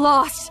fight is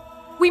lost!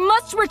 We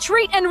must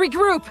retreat and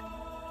regroup!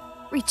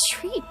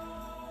 Retreat?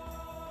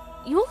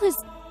 Yule is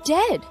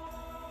dead.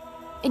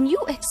 And you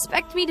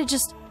expect me to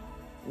just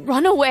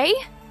run away?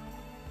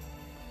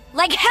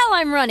 Like hell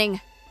I'm running!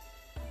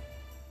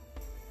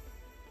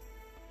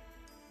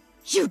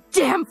 You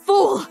damn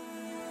fool!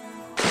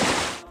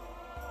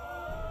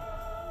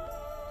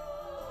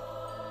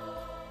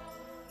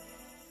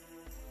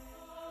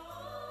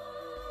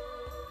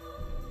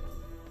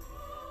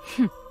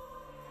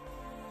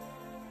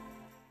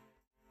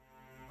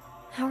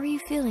 How are you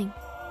feeling?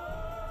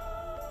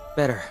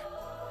 Better.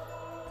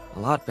 A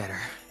lot better.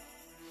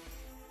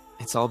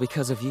 It's all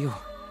because of you.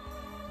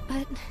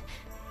 But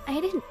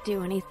I didn't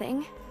do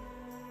anything.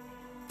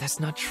 That's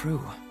not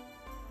true.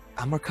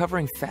 I'm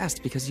recovering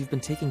fast because you've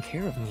been taking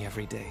care of me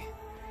every day.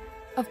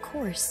 Of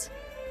course.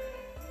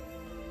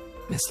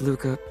 Miss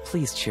Luca,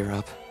 please cheer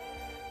up.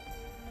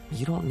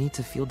 You don't need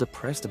to feel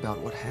depressed about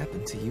what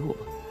happened to Yule.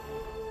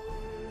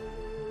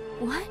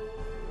 What?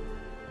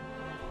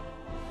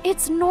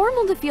 It's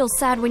normal to feel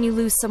sad when you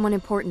lose someone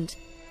important.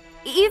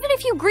 Even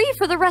if you grieve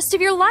for the rest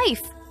of your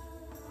life.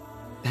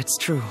 That's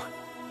true.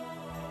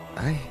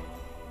 I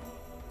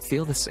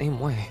feel the same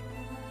way.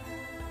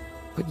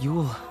 But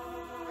Yule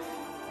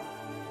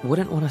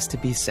wouldn't want us to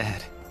be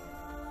sad.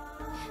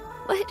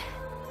 But...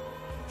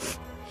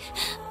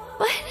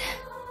 I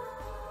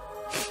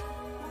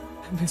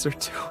miss her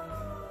too.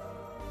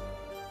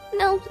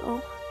 No.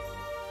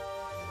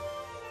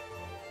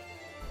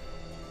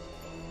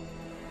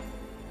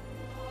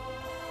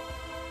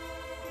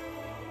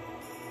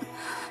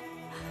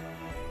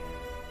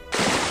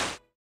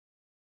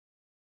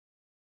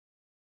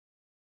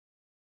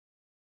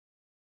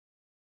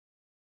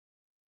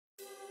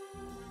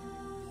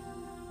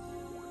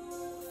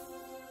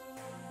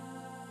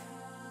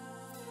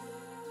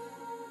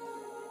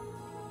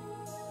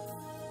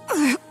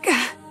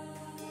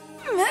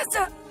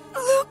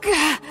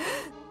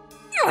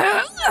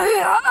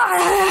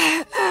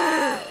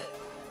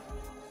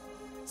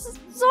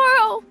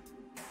 Zoro!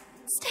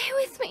 Stay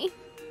with me.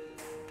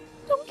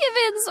 Don't give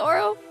in,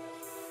 Zoro.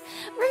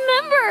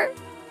 Remember!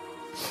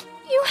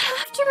 You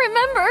have to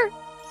remember!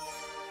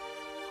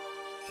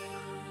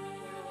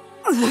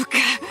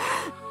 Luca!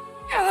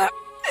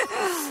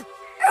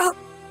 I'll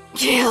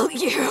kill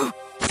you!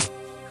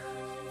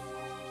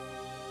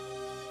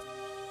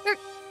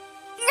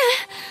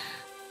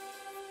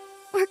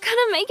 We're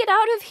gonna make it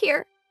out of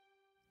here.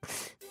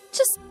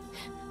 Just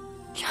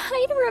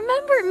try to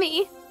remember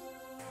me.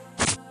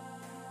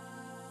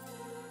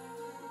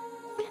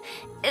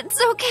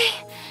 It's okay.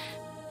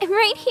 I'm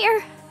right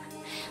here.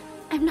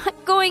 I'm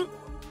not going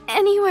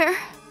anywhere.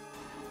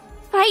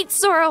 Fight,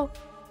 Zoro.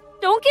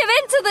 Don't give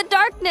in to the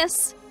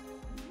darkness.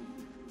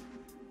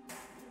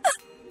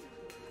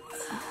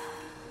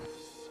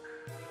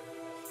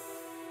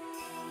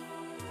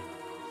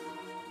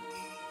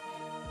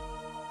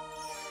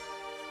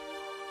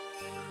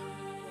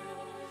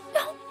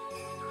 Don't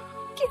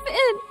give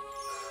in.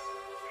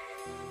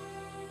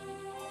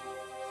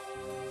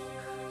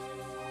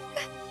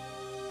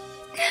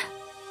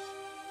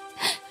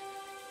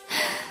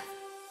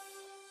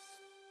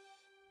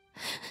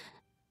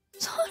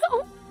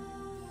 Zoro,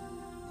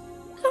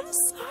 I'm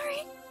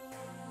sorry.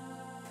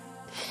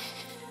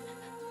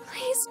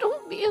 Please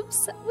don't be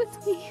upset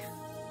with me.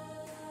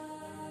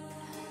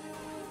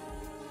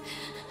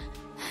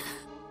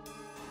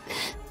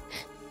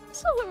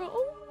 Zoro.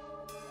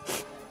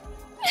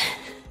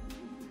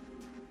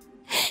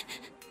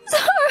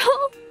 Zoro.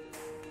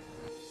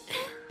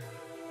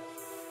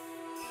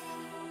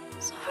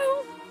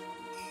 Zoro.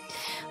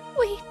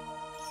 Wait.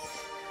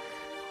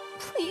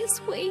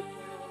 Please wait.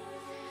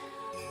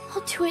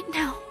 I'll do it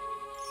now.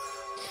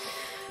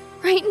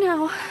 Right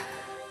now.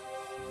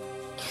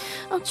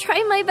 I'll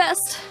try my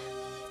best.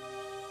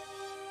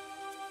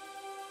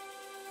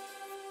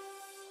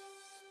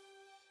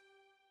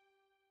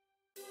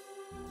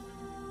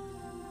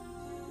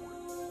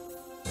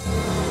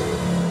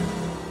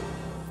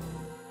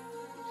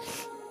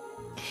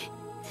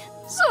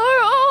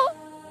 Zoro!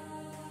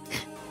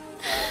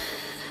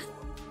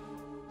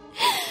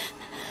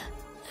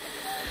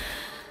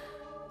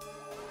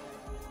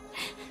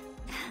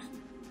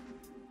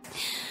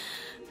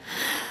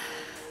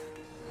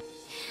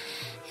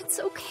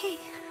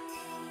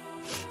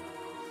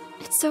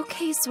 It's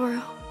okay,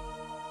 Zoro.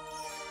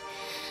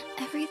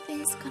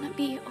 Everything's gonna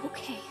be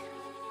okay.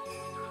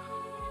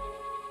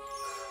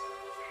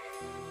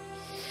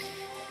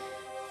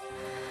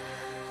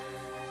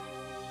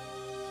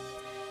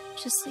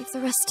 Just leave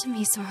the rest to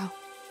me, Zoro.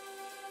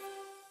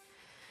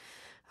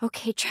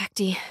 Okay,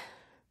 Tracty.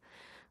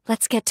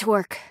 Let's get to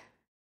work.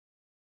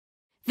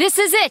 This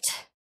is it!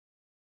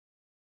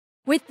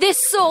 With this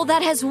soul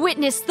that has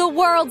witnessed the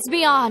worlds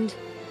beyond,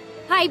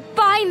 I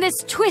bind this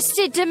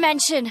twisted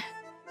dimension.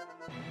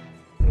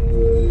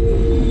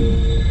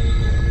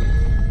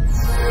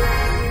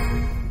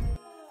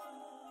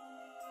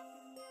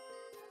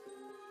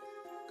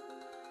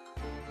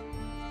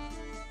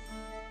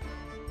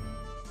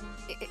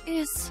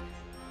 Is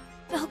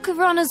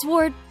Velcavrana's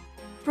ward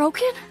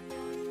broken?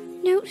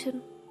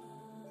 Newton.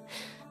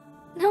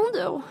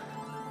 Neldo.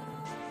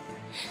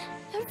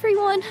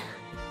 Everyone.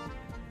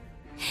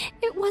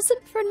 It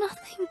wasn't for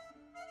nothing.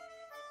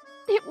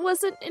 It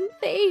wasn't in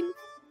vain.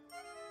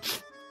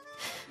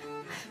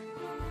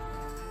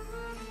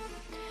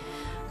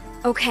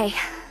 Okay,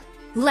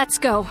 let's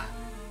go.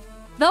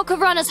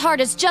 Velcavrana's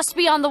heart is just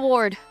beyond the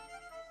ward.